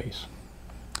assessment base.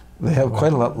 They have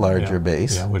quite a lot larger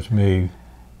base. Yeah, which may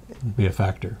be a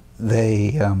factor.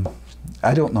 They,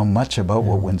 I don't know much about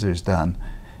what Windsor's done.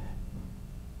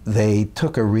 They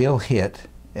took a real hit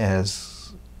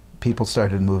as people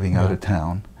started moving out of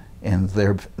town, and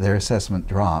their assessment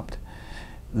dropped.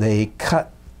 They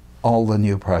cut all the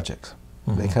new projects.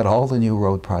 They cut all the new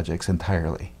road projects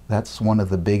entirely. That's one of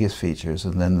the biggest features.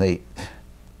 And then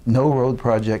no road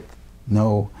project,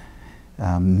 no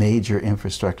major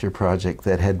infrastructure project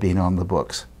that had been on the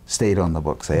books stayed on the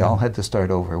books. They all had to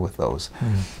start over with those.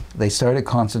 They started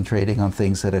concentrating on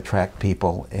things that attract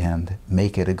people and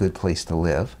make it a good place to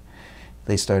live.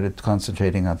 They started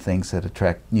concentrating on things that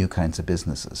attract new kinds of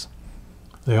businesses.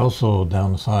 They also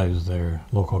downsized their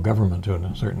local government to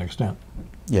a certain extent.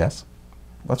 Yes,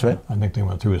 that's right. I think they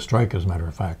went through a strike, as a matter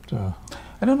of fact. I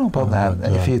don't know about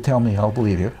that. If you tell me, I'll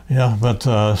believe you. Yeah, but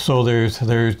so there's,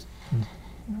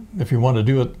 if you want to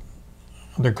do it,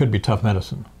 there could be tough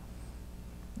medicine.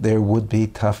 There would be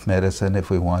tough medicine if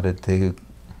we wanted to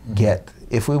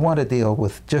if we want to deal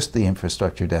with just the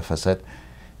infrastructure deficit.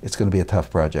 It's going to be a tough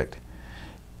project.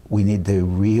 We need to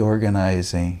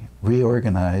reorganize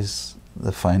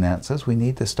the finances. We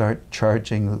need to start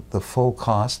charging the full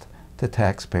cost to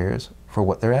taxpayers for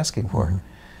what they're asking for.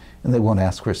 And they won't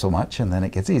ask for so much, and then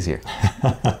it gets easier.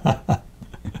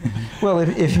 Well,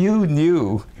 if you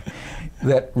knew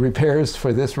that repairs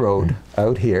for this road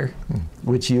out here,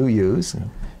 which you use,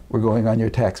 were going on your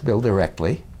tax bill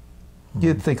directly,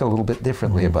 you'd think a little bit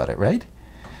differently about it, right?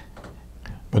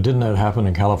 But didn't that happen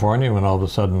in California when all of a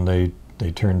sudden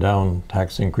they turned down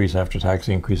tax increase after tax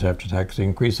increase after tax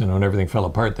increase, and when everything fell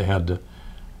apart, they had to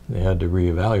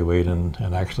reevaluate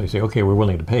and actually say, okay, we're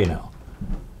willing to pay now.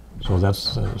 So that's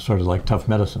sort of like tough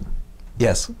medicine.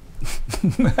 Yes.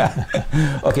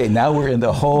 Okay, now we're in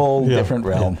the whole different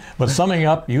realm. But summing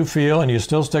up, you feel, and you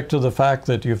still stick to the fact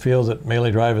that you feel that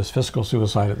Maley Drive is fiscal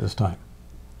suicide at this time.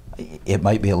 It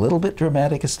might be a little bit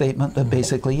dramatic a statement, but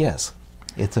basically yes.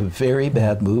 It's a very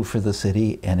bad move for the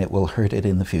city, and it will hurt it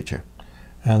in the future.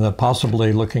 And that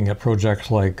possibly looking at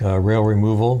projects like rail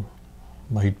removal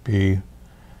might be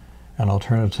an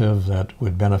alternative that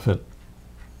would benefit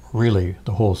really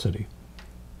the whole city.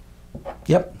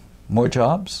 Yep, more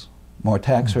jobs, more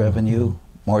tax revenue,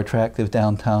 more attractive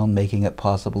downtown, making it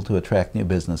possible to attract new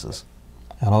businesses.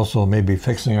 And also maybe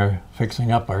fixing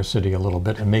up our city a little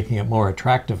bit and making it more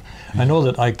attractive. I know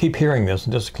that I keep hearing this,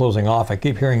 and just closing off, I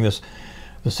keep hearing this,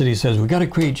 the city says, we got to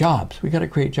create jobs, we got to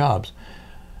create jobs.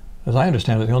 As I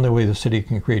understand it, the only way the city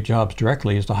can create jobs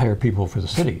directly is to hire people for the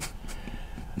city.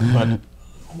 But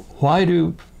why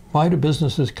do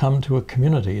businesses come to a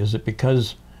community? Is it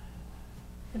because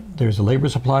there's a labor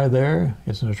supply there,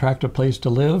 it's an attractive place to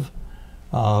live,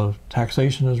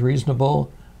 taxation is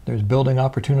reasonable, There's building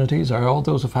opportunities. Are all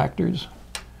those factors?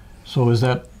 So is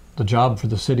that the job for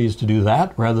the cities to do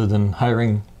that rather than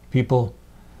hiring people?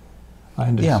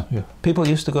 Yeah. People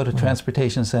used to go to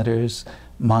transportation centers,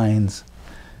 mines,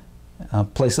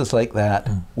 places like that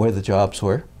where the jobs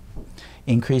were.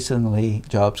 Increasingly,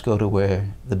 jobs go to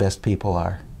where the best people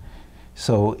are.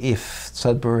 So if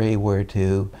Sudbury were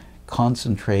to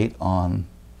concentrate on,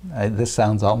 this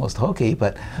sounds almost hokey,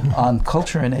 but on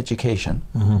culture and education,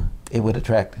 it would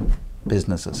attract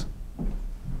businesses.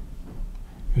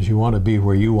 Because you want to be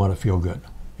where you want to feel good.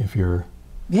 If you're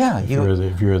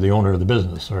if you're the owner of the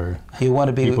business, or you want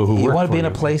to be people who you work want to be in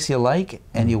for a you. place you like,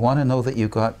 and you want to know that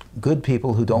you've got good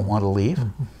people who don't want to leave.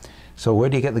 So where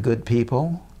do you get the good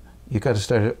people? You've got to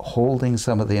start holding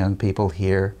some of the young people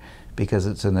here because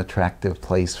it's an attractive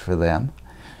place for them.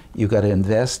 You've got to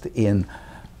invest in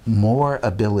more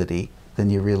ability than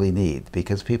you really need,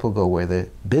 because people go where the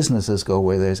businesses go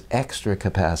where there's extra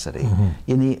capacity.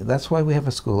 That's why we have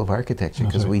a School of Architecture,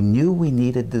 because we knew we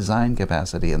needed design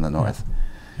capacity in the north.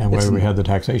 And why we had the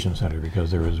taxation center, because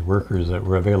there was workers that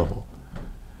were available.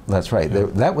 That's right.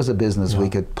 That was a business we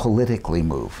could politically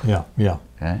move.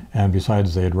 Okay? And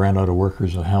besides, they had ran out of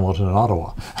workers in Hamilton and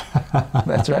Ottawa.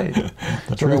 That's right.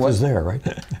 The truth is there, right?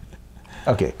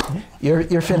 Okay,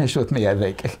 you're finished with me, I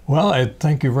think. Well, I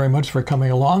thank you very much for coming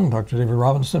along, Dr. David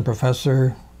Robinson,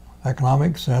 Professor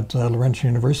Economics at Laurentian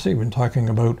University. We've been talking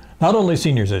about not only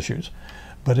seniors issues,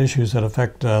 but issues that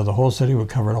affect the whole city. We've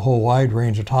covered a whole wide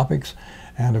range of topics.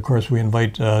 And of course, we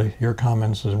invite your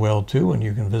comments as well, too. And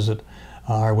you can visit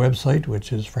our website,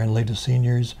 which is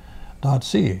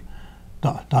friendlytoseniors.ca.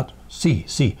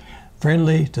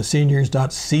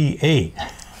 friendlytoseniors.ca.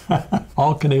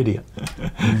 All Canadian.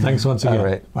 Thanks once again. All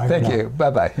right. Bye Thank you.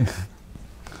 Bye-bye.